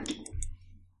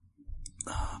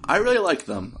 I really like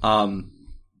them.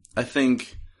 I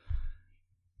think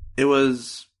it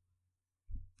was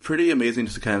pretty amazing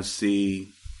just to kind of see,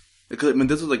 because I mean,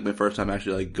 this was like my first time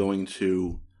actually like going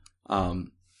to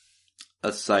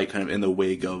a site kind of in the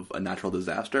wake of a natural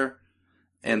disaster,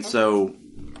 and so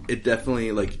it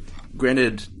definitely, like,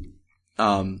 granted,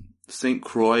 St.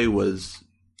 Croix was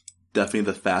definitely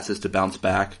the fastest to bounce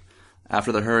back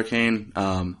after the hurricane,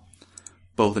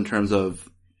 both in terms of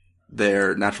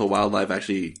their natural wildlife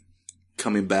actually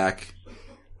coming back.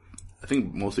 I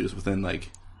think mostly it was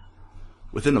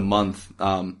within a month,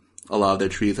 a lot of their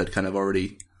trees had kind of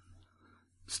already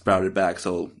sprouted back,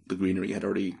 so the greenery had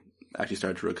already actually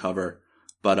started to recover.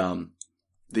 But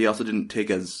they also didn't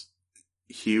take as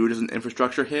huge as an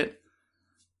infrastructure hit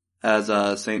as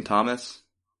St. Thomas.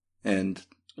 And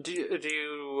do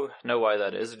you know why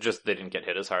that is? Just they didn't get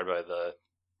hit as hard by the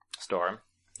storm?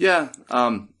 Yeah, I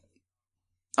don't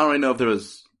really know if there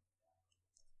was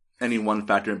any one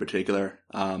factor in particular.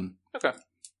 Okay.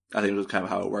 I think it was kind of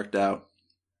how it worked out.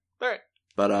 All right.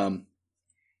 But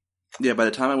yeah, by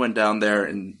the time I went down there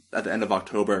at the end of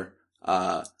October,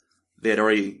 they had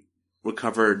already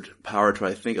recovered power to,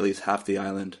 I think, at least half the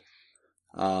island,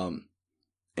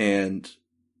 and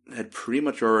had pretty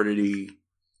much already.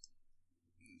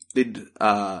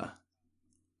 A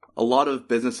lot of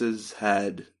businesses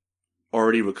had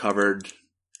already recovered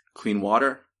clean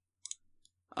water.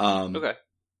 Okay.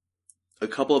 A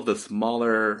couple of the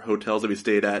smaller hotels that we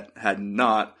stayed at had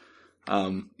not,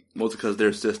 mostly because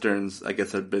their cisterns, I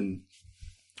guess, had been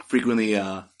frequently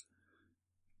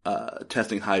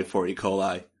testing high for E.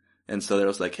 coli. And so they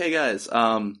was like, hey guys,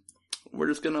 we're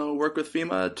just gonna work with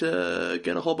FEMA to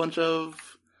get a whole bunch of,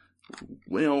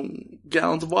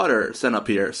 gallons of water sent up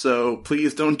here. So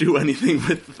please don't do anything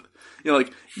with,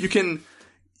 like, you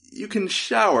can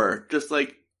shower, just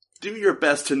like, do your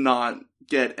best to not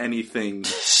get anything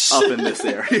up in this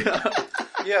area.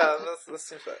 Yeah, that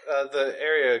seems the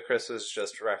area Chris was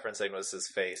just referencing was his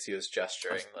face. He was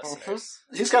gesturing, listeners.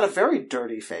 He's got a very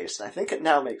dirty face, and I think it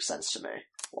now makes sense to me.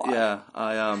 Why? Yeah,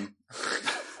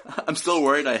 I'm still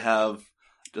worried I have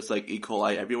just like E.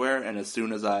 coli everywhere, and as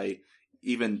soon as I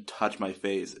even touch my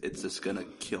face, it's just gonna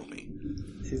kill me.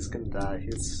 He's gonna die.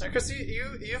 Chris,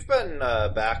 you've been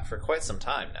back for quite some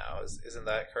time now. Isn't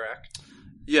that correct?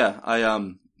 Yeah,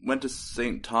 I went to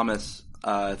St. Thomas.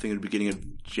 I think at the beginning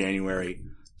of January.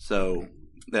 So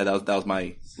yeah, that was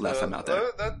my last time out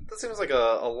there. That seems like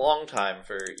a long time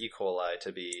for E. coli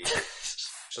to be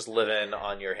just living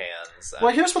on your hands.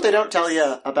 Well, here's what they don't tell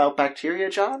you about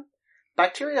bacteria, John.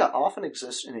 Bacteria often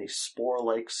exist in a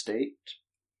spore-like state,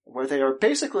 where they are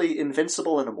basically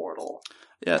invincible and immortal.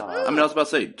 Yeah, I was about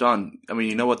to say, John,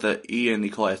 you know what the E in E.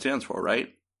 coli stands for,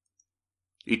 right?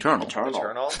 Eternal.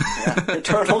 Eternal? Yeah,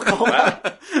 eternal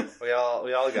coli. Wow.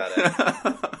 We all got it.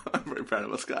 I'm very proud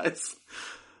of us, guys.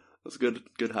 That's good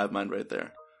hive mind right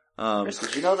there. Chris,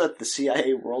 did you know that the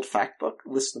CIA World Factbook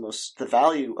lists the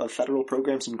value of federal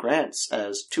programs and grants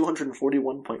as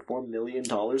 $241.4 million in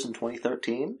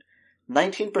 2013?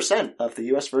 19% of the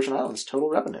U.S. Virgin Islands' total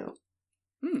revenue.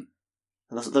 And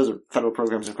those are federal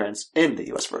programs and grants in the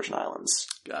U.S. Virgin Islands.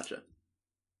 Gotcha.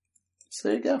 So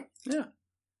there you go. Yeah.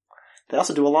 They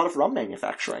also do a lot of rum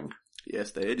manufacturing.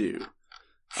 Yes, they do.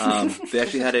 They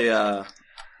actually had a,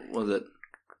 what was it?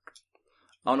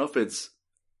 I don't know if it's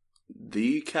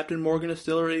the Captain Morgan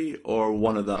Distillery or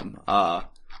one of them,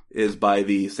 is by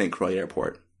the St. Croix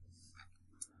Airport.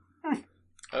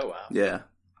 Oh, wow. Yeah.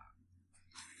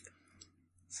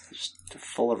 Just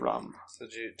full of rum. So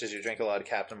did you drink a lot of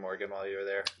Captain Morgan while you were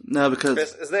there? No, because...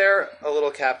 Chris, is there a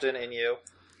little captain in you?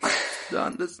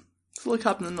 John, there's a little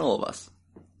captain in all of us.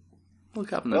 Well,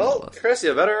 Captain Well, Nobel. Chris,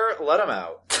 you better let him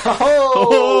out.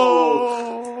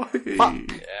 Oh! Fuck.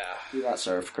 Yeah. You got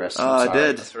served, Chris. I I'm sorry.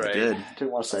 did. That's right. I did.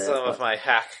 Didn't want to say Some it. of my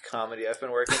hack comedy I've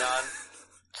been working on.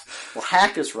 Well,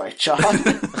 hack is right, John.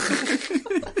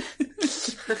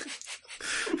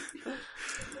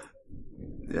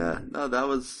 Yeah, no, that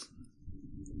was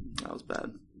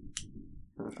bad.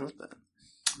 That was bad.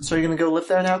 So you're gonna go live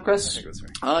there now, I Chris? think that's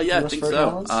right. Yeah, I US think Virgin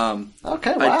so. Islands?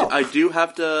 Okay, wow. I do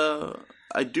have to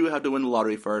win the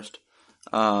lottery first.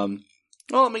 Well,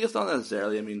 I mean, it's not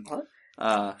necessarily. I mean, What?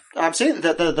 I'm seeing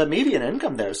that the median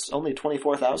income there is only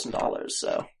 $24,000,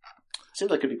 so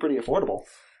seems like it could be pretty affordable.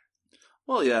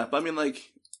 well, yeah, but I mean, like,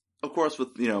 of course,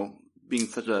 with being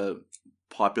such a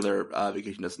popular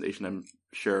vacation destination, I'm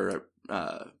sure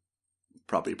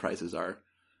property prices are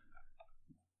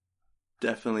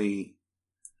definitely.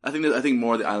 I think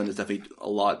more of the island is definitely a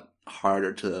lot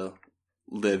harder to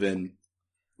live in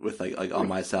with like on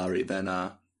my salary than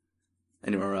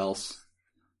anywhere else.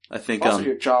 I think Also,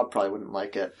 your job probably wouldn't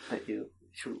like it that you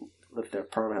live there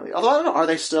permanently. Although I don't know, are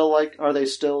they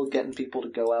still getting people to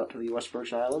go out to the U.S.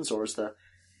 Virgin Islands, or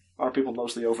are people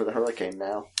mostly over the hurricane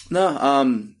now?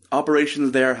 No,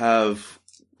 operations there have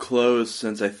closed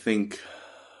since I think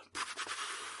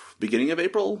beginning of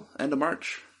April, end of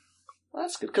March. Well,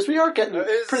 that's good because we are getting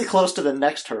It's- pretty close to the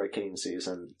next hurricane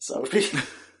season. So it'd be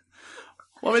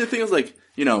Well, I mean, the thing is, like,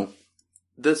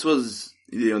 this was,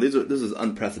 this is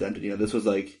unprecedented. This was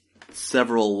like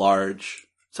several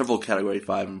Category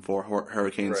 5 and 4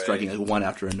 hurricanes Right. striking like one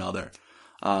after another.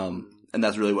 And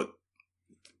that's really what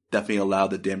definitely allowed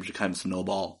the damage to kind of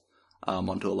snowball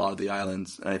onto a lot of the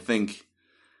islands. And I think,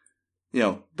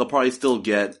 they'll probably still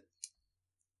get,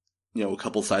 a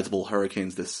couple sizable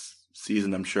hurricanes this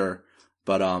season, I'm sure.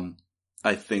 But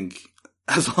I think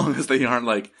as long as they aren't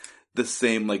like the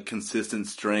same like consistent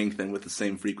strength and with the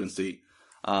same frequency,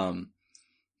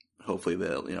 hopefully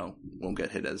they'll won't get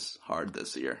hit as hard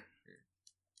this year.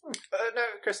 No,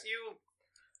 Chris,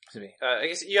 excuse me. I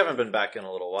guess you haven't been back in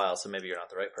a little while, so maybe you're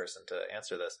not the right person to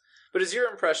answer this. But is your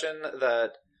impression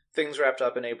that things wrapped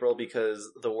up in April because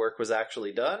the work was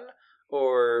actually done,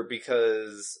 or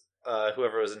because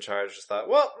whoever was in charge just thought,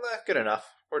 well, good enough,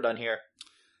 we're done here?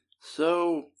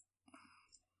 So,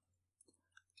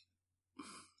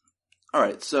 all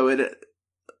right. So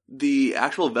the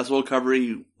actual vessel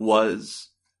recovery was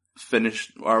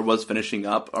finishing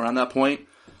up around that point.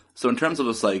 So in terms of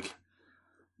just like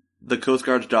the Coast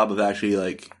Guard's job of actually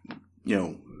like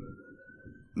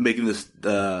making this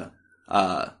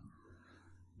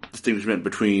distinguishment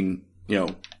between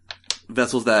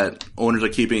vessels that owners are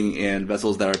keeping and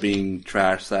vessels that are being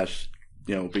trashed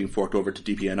 / being forked over to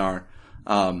DPNR.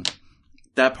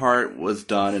 That part was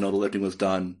done and all the lifting was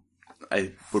done.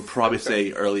 I would probably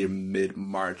say early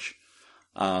mid-March.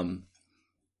 There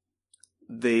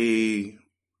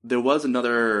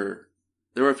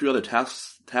were a few other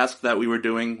tasks that we were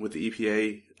doing with the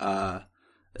EPA,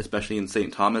 especially in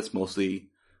St. Thomas, mostly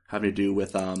having to do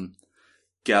with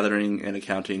gathering and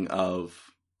accounting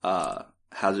of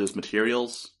hazardous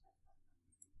materials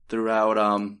throughout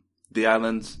the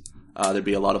islands. There'd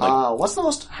be a lot of what's the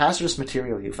most hazardous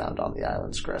material you found on the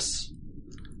islands, Chris?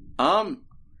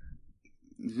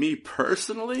 Me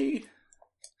personally.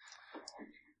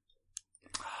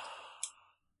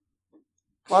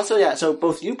 Well, so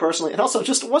both you personally, and also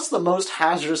just what's the most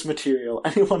hazardous material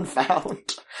anyone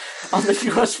found on the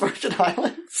U.S. Virgin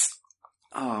Islands?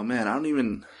 Oh man, I don't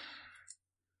even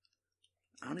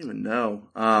know.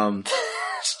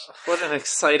 What an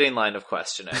exciting line of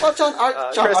questioning. Well, John,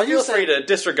 Chris, are you feel saying free to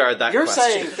disregard that you're question.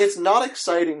 saying it's not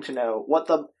exciting to know what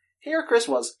the here, Chris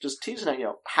was just teasing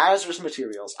out, hazardous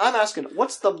materials. I'm asking,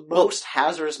 what's the most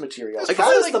hazardous material? It's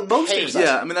How is like the most paint. exciting?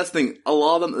 Yeah, I mean that's the thing. A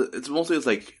lot of them, it's mostly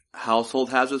like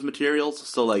household hazardous materials.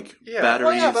 So like Yeah. batteries.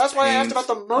 Well, yeah, but that's why I asked paints,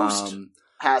 about the most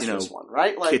hazardous one,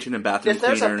 right? Like, kitchen and bathroom if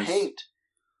there's cleaners. a paint,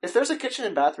 if there's a kitchen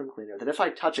and bathroom cleaner, that if I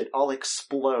touch it, I'll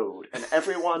explode, and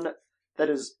everyone that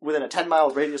is within a 10-mile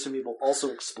radius of me will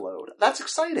also explode. That's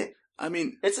exciting. I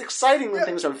mean, It's exciting when Yeah.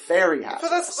 things are very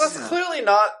hazardous. But that's clearly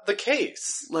not the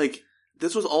case. like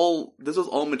this was all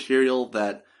material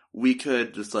that we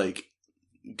could just like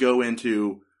go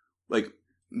into, like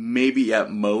maybe at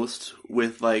most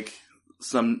with like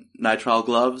some nitrile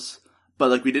gloves, but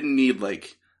like we didn't need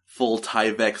like full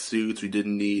Tyvek suits. We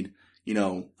didn't need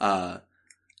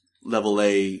level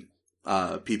A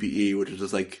PPE, which is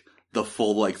just like the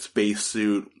full like space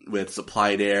suit with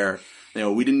supplied air.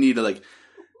 We didn't need to like.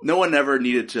 No one ever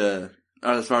needed to,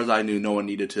 as far as I knew, no one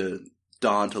needed to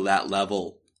don to that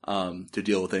level to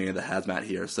deal with any of the hazmat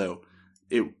here. So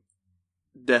it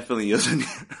definitely isn't.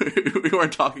 We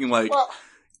weren't talking like Well,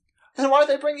 Then why'd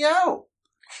they bring you out?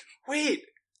 Wait,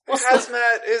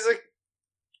 hazmat is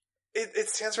it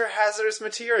stands for hazardous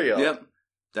material. Yep.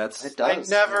 It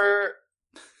does.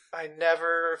 I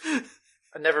never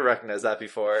recognized that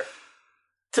before.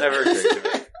 Never occurred to me.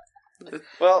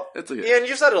 Well, Ian,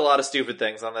 you've said a lot of stupid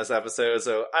things on this episode,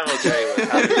 so I'm okay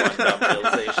with having one dumb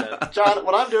realization. John,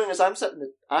 what I'm doing is I'm setting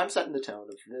the tone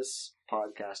of this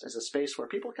podcast as a space where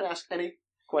people can ask any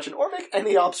question or make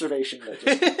any observation that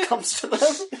just comes to them.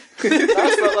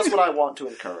 That's what I want to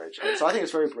encourage. And so I think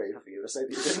it's very brave of you to say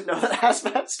that you didn't know that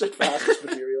hazmat stood for hazardous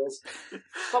materials.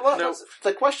 But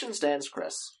the question stands,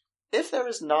 Chris. If there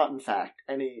is not, in fact,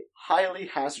 any highly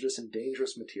hazardous and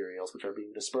dangerous materials which are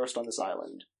being dispersed on this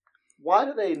island, why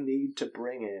do they need to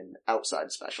bring in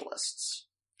outside specialists?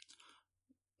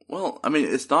 Well, I mean,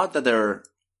 it's not that there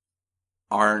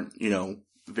aren't,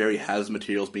 very hazardous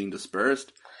materials being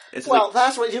dispersed. It's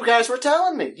that's what you guys were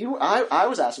telling me. I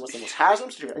was asking what's the most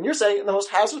hazardous material, and you're saying the most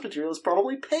hazardous material is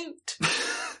probably paint.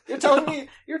 You're telling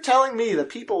me that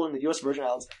people in the U.S. Virgin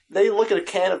Islands, they look at a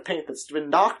can of paint that's been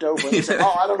knocked over and they say,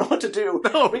 "Oh, I don't know what to do.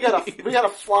 No, we gotta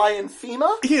fly in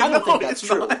FEMA." I don't think that's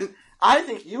true. Not. I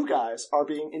think you guys are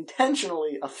being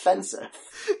intentionally offensive.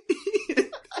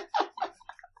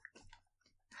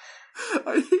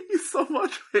 I hate you so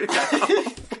much right now.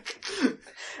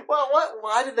 Well,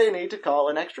 why did they need to call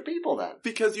in extra people then?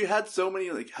 Because you had so many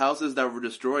houses that were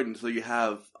destroyed, and so you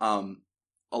have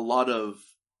a lot of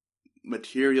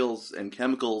materials and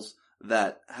chemicals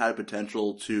that had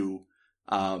potential to,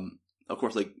 of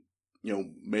course,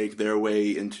 make their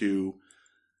way into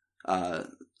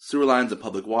sewer lines and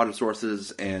public water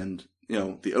sources, and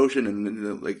the ocean,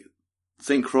 and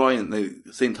St. Croix and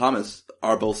St. Thomas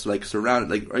are both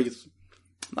surrounded. I guess,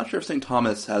 I'm not sure if St.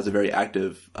 Thomas has a very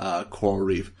active coral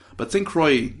reef, but St.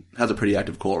 Croix has a pretty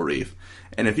active coral reef.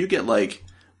 And if you get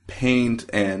paint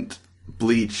and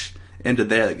bleach into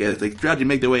there, throughout you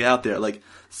make their way out there,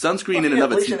 sunscreen in and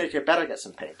of itself. You better get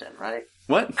some paint in, right?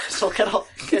 What? So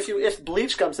if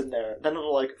bleach comes in there, then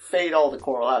it'll fade all the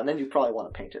coral out, and then you probably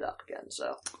want to paint it up again.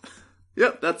 So.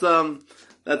 Yep, that's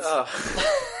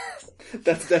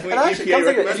that's definitely actually, EPA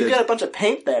recommended. If you get a bunch of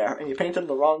paint there and you paint them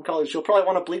the wrong colors, you'll probably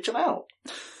want to bleach them out.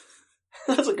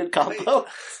 That's a good combo.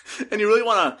 And you really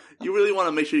want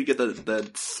to make sure you get the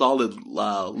solid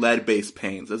lead-based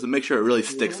paints. Just to make sure it really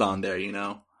sticks on there.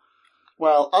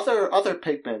 Well, other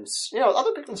pigments,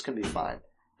 other pigments can be fine,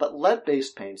 but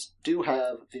lead-based paints do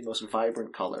have the most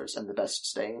vibrant colors and the best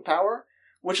staying power,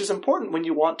 which is important when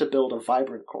you want to build a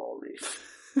vibrant coral reef.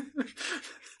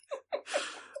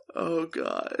 Oh,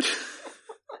 God.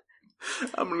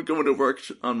 I'm going to go into work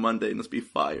on Monday and just be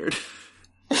fired.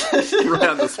 Right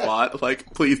on the spot.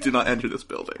 Please do not enter this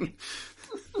building.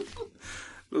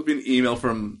 There'll be an email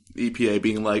from EPA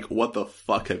being what the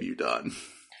fuck have you done?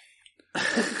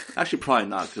 Actually, probably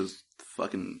not, because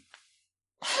fucking...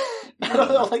 I don't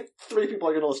know, 3 people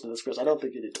are going to listen to this, Chris. I don't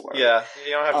think you need to worry. Yeah,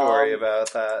 you don't have to worry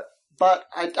about that. But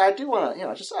I do want to, I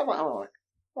want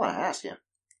to ask you.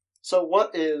 So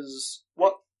what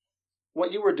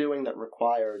you were doing that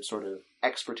required sort of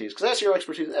expertise, because that's your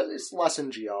expertise, it's less in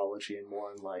geology and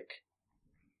more in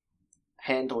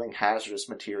handling hazardous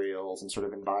materials and sort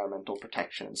of environmental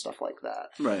protection and stuff like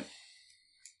that. Right.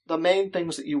 The main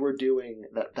things that you were doing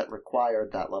that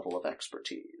required that level of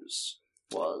expertise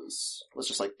was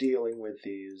just dealing with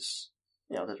these,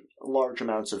 the large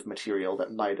amounts of material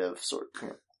that might have sort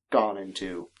of gone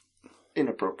into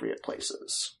inappropriate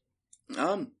places.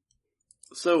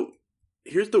 So,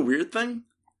 here's the weird thing.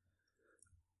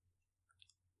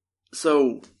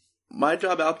 So, my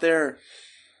job out there,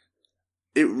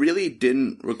 it really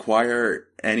didn't require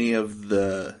any of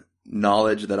the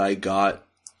knowledge that I've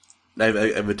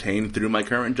attained through my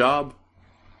current job.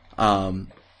 When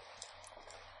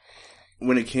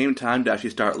it came time to actually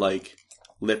start,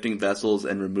 lifting vessels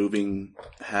and removing,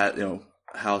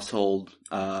 household,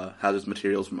 hazardous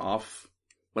materials from off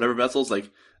whatever vessels, then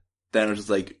it was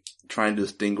just trying to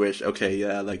distinguish, okay,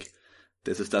 yeah,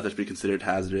 this is stuff that should be considered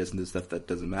hazardous and this stuff that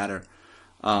doesn't matter.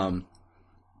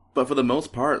 But for the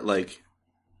most part,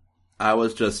 I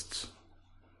was just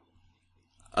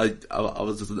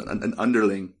an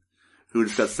underling who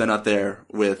just got sent out there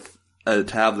with a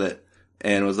tablet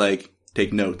and was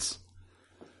take notes.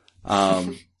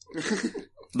 At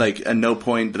no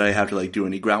point did I have to do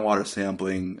any groundwater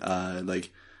sampling,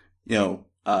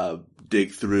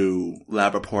 dig through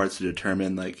lab reports to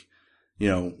determine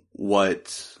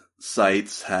what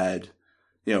sites had,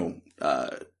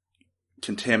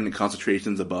 contaminant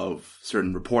concentrations above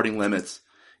certain reporting limits.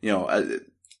 It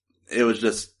was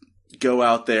just go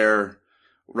out there,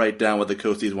 write down what the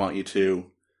coasties want you to.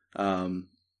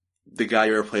 The guy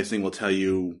you're replacing will tell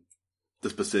you the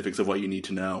specifics of what you need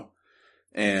to know,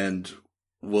 and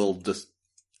we'll just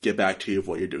get back to you if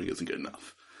what you're doing isn't good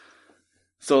enough.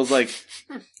 So it was like,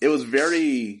 it was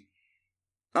very,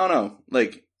 I don't know,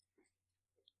 like,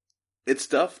 it's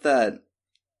stuff that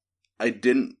I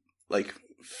didn't, like,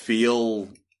 feel,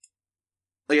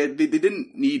 like, they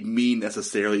didn't need me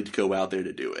necessarily to go out there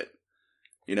to do it.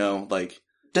 You know, like...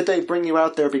 Did they bring you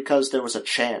out there because there was a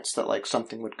chance that, like,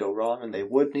 something would go wrong and they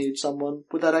would need someone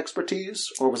with that expertise?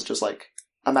 Or was it just, like,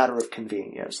 a matter of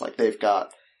convenience? Like, they've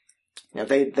got... You know,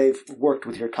 they've worked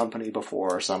with your company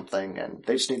before or something, and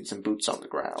they just need some boots on the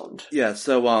ground. Yeah,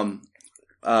 so,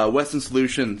 Western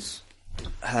Solutions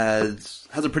has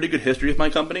a pretty good history with my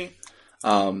company.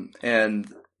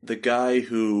 And the guy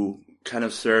who kind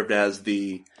of served as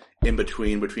the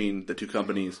in-between between the two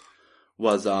companies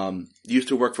was, used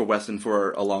to work for Weston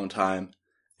for a long time,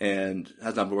 and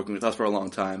has not been working with us for a long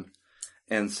time.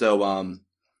 And so,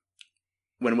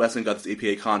 when Weston got this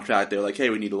EPA contract, they were like, hey,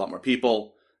 we need a lot more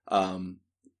people.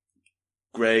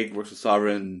 Greg works with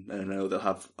Sovereign, and I know they'll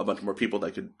have a bunch more people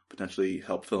that could potentially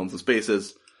help fill in some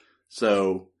spaces.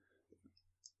 So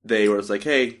they were just like,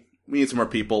 hey, we need some more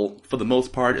people. For the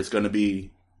most part, it's going to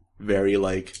be very,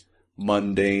 like,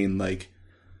 mundane, like,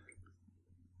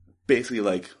 basically,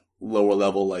 like, lower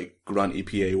level, like, grunt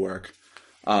EPA work.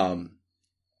 But,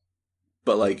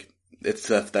 like, it's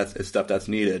stuff that's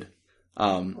needed.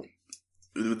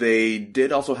 They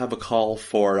did also have a call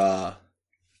for,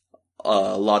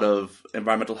 a lot of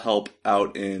environmental help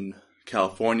out in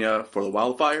California for the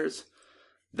wildfires.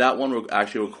 That one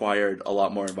actually required a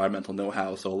lot more environmental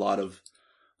know-how, so a lot of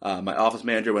my office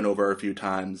manager went over a few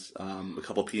times. A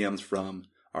couple PMs from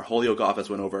our Holyoke office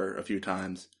went over a few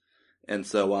times. And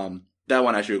so that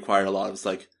one actually required a lot of,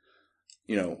 like,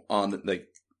 you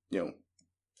know,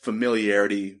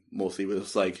 familiarity mostly with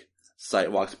just, like,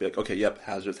 site walks to be like, okay, yep,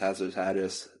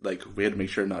 hazardous. Like, we had to make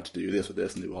sure not to do this with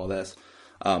this and do all this.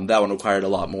 That one required a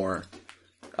lot more,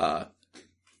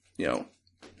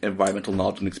 environmental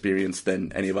knowledge and experience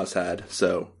than any of us had.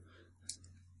 So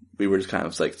we were just kind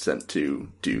of like sent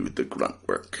to do the grunt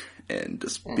work and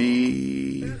just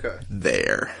be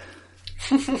there.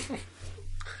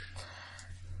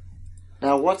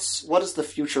 Now, what does the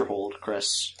future hold,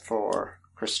 Chris, for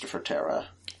Christopher Terra?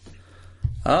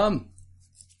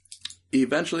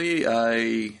 Eventually,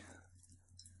 I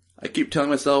keep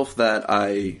telling myself that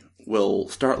I will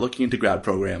start looking into grad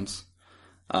programs.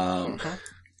 And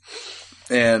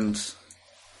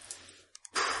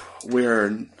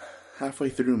we're halfway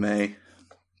through May.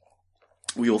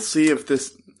 We will see if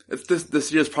this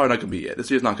year's probably not going to be it.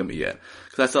 This year's not going to be it.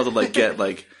 Because I still have to, like, get,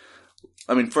 like,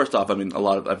 I mean, first off,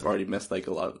 I've already missed, like,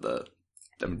 a lot of the,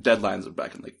 deadlines are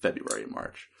back in, like, February and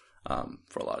March,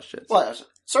 for a lot of shit. Well,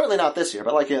 certainly not this year,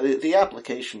 but, like, the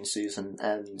application season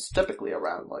ends typically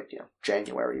around, like,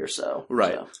 January or so.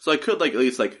 Right. So I could, like, at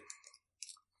least, like,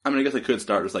 I mean, I guess I could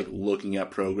start just, like, looking at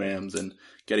programs and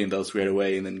getting those squared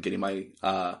away, and then getting my,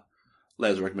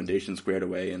 letters of recommendation squared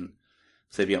away, and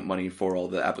saving up money for all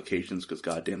the applications, because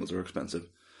goddamn, those are expensive.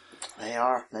 They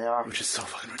are. Which is so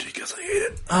fucking ridiculous, I hate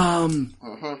it.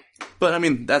 But, I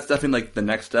mean, that's definitely, like, the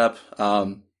next step.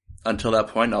 Until that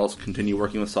point, I'll continue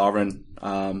working with Sovereign,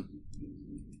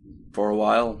 for a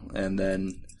while, and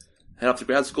then head off to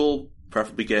grad school,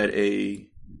 preferably get a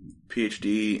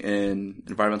PhD in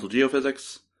environmental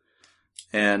geophysics,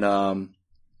 and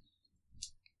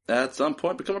at some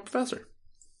point become a professor.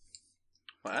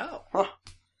 Wow. Huh.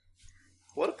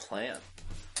 What a plan.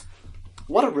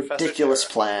 What a ridiculous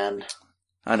plan.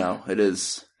 I know, it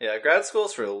is. Yeah, grad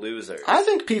school's for losers. I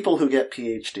think people who get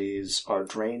PhDs are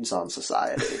drains on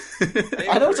society.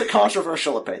 I know it's a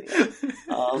controversial opinion,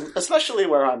 especially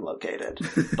where I'm located,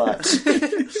 but...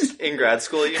 In grad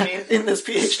school, you mean? In this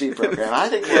PhD program. I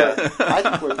think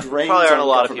we're drains. Probably aren't on a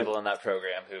lot of government. people in that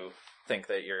program who think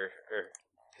that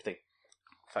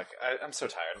fuck, I'm so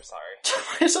tired, I'm sorry.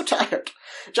 You're so tired.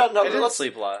 John, no, I didn't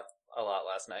sleep a lot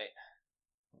last night.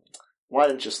 Why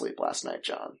didn't you sleep last night,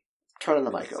 John? Turning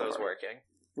the mic over. I was working.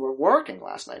 You were working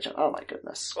last night, John. Oh my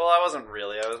goodness. Well, I wasn't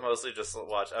really. I was mostly just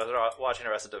watching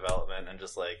Arrested Development and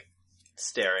just, like,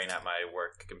 staring at my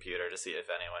work computer to see if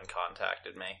anyone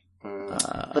contacted me.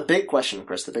 The big question,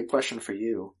 Chris, the big question for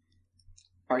you.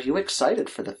 Are you excited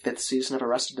for the 5th season of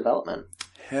Arrested Development?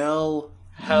 Hell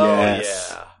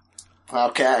yes. Yeah.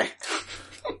 Okay.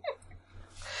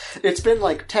 It's been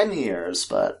like 10 years,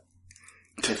 but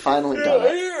they finally done I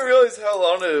it. didn't realize how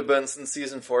long it had been since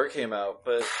season 4 came out,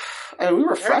 but I mean, we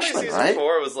were freshmen, season right?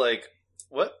 4 was like,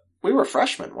 what? We were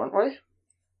freshmen, weren't we?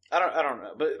 I don't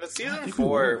know, but season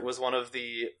 4 was one of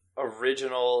the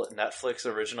original Netflix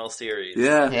original series.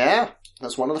 Yeah. Yeah,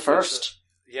 that's one of the first.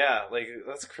 Yeah, like,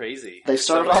 that's crazy. They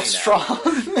started off strong.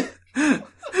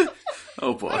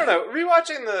 Oh boy. I don't know.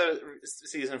 Rewatching the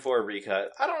season 4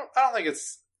 recut, I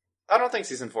don't think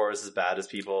season 4 is as bad as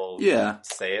people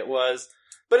say it was,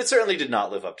 but it certainly did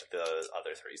not live up to the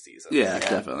other 3 seasons. Yeah,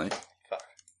 definitely. Fuck.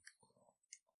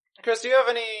 Chris, do you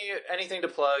have anything to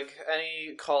plug?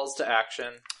 Any calls to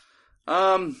action?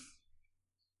 No.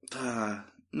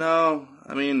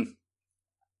 I mean,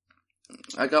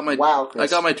 I got my Chris. I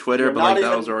got my Twitter, You're but like not that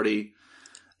even- was already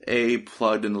A,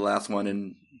 plugged in the last one,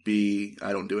 and B,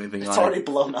 I don't do anything It's on already it.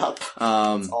 blown up.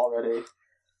 It's already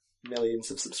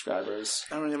millions of subscribers.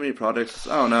 I don't have any projects.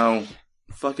 I don't know.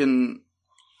 Fucking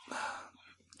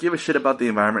give a shit about the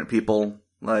environment, people.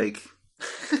 Like,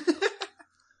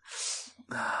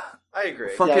 I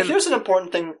agree. Yeah, here's an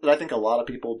important thing that I think a lot of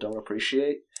people don't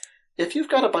appreciate. If you've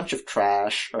got a bunch of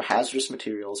trash or hazardous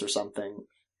materials or something,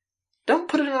 don't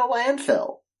put it in a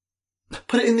landfill.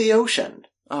 Put it in the ocean.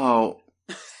 Oh.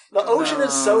 The ocean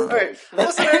is so big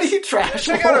that any trash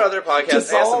Check out our other podcast,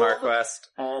 dissolve, ASMR Quest.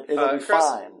 and it'll be Chris,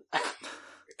 fine.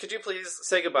 Could you please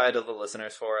say goodbye to the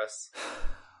listeners for us?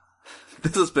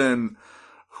 This has been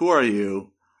Who Are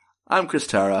You? I'm Chris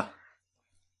Terra.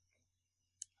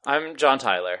 I'm John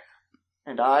Tyler.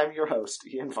 And I'm your host,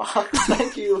 Ian Fox.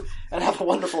 Thank you, and have a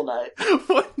wonderful night.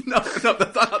 What? No, that's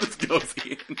not how this goes,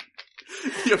 Ian.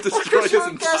 You have destroyed this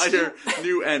entire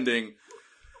new ending.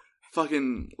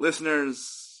 Fucking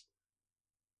listeners,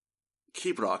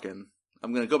 keep rocking.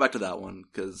 I'm gonna go back to that one,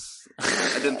 because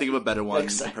I didn't think of a better one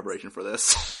in preparation for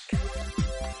this.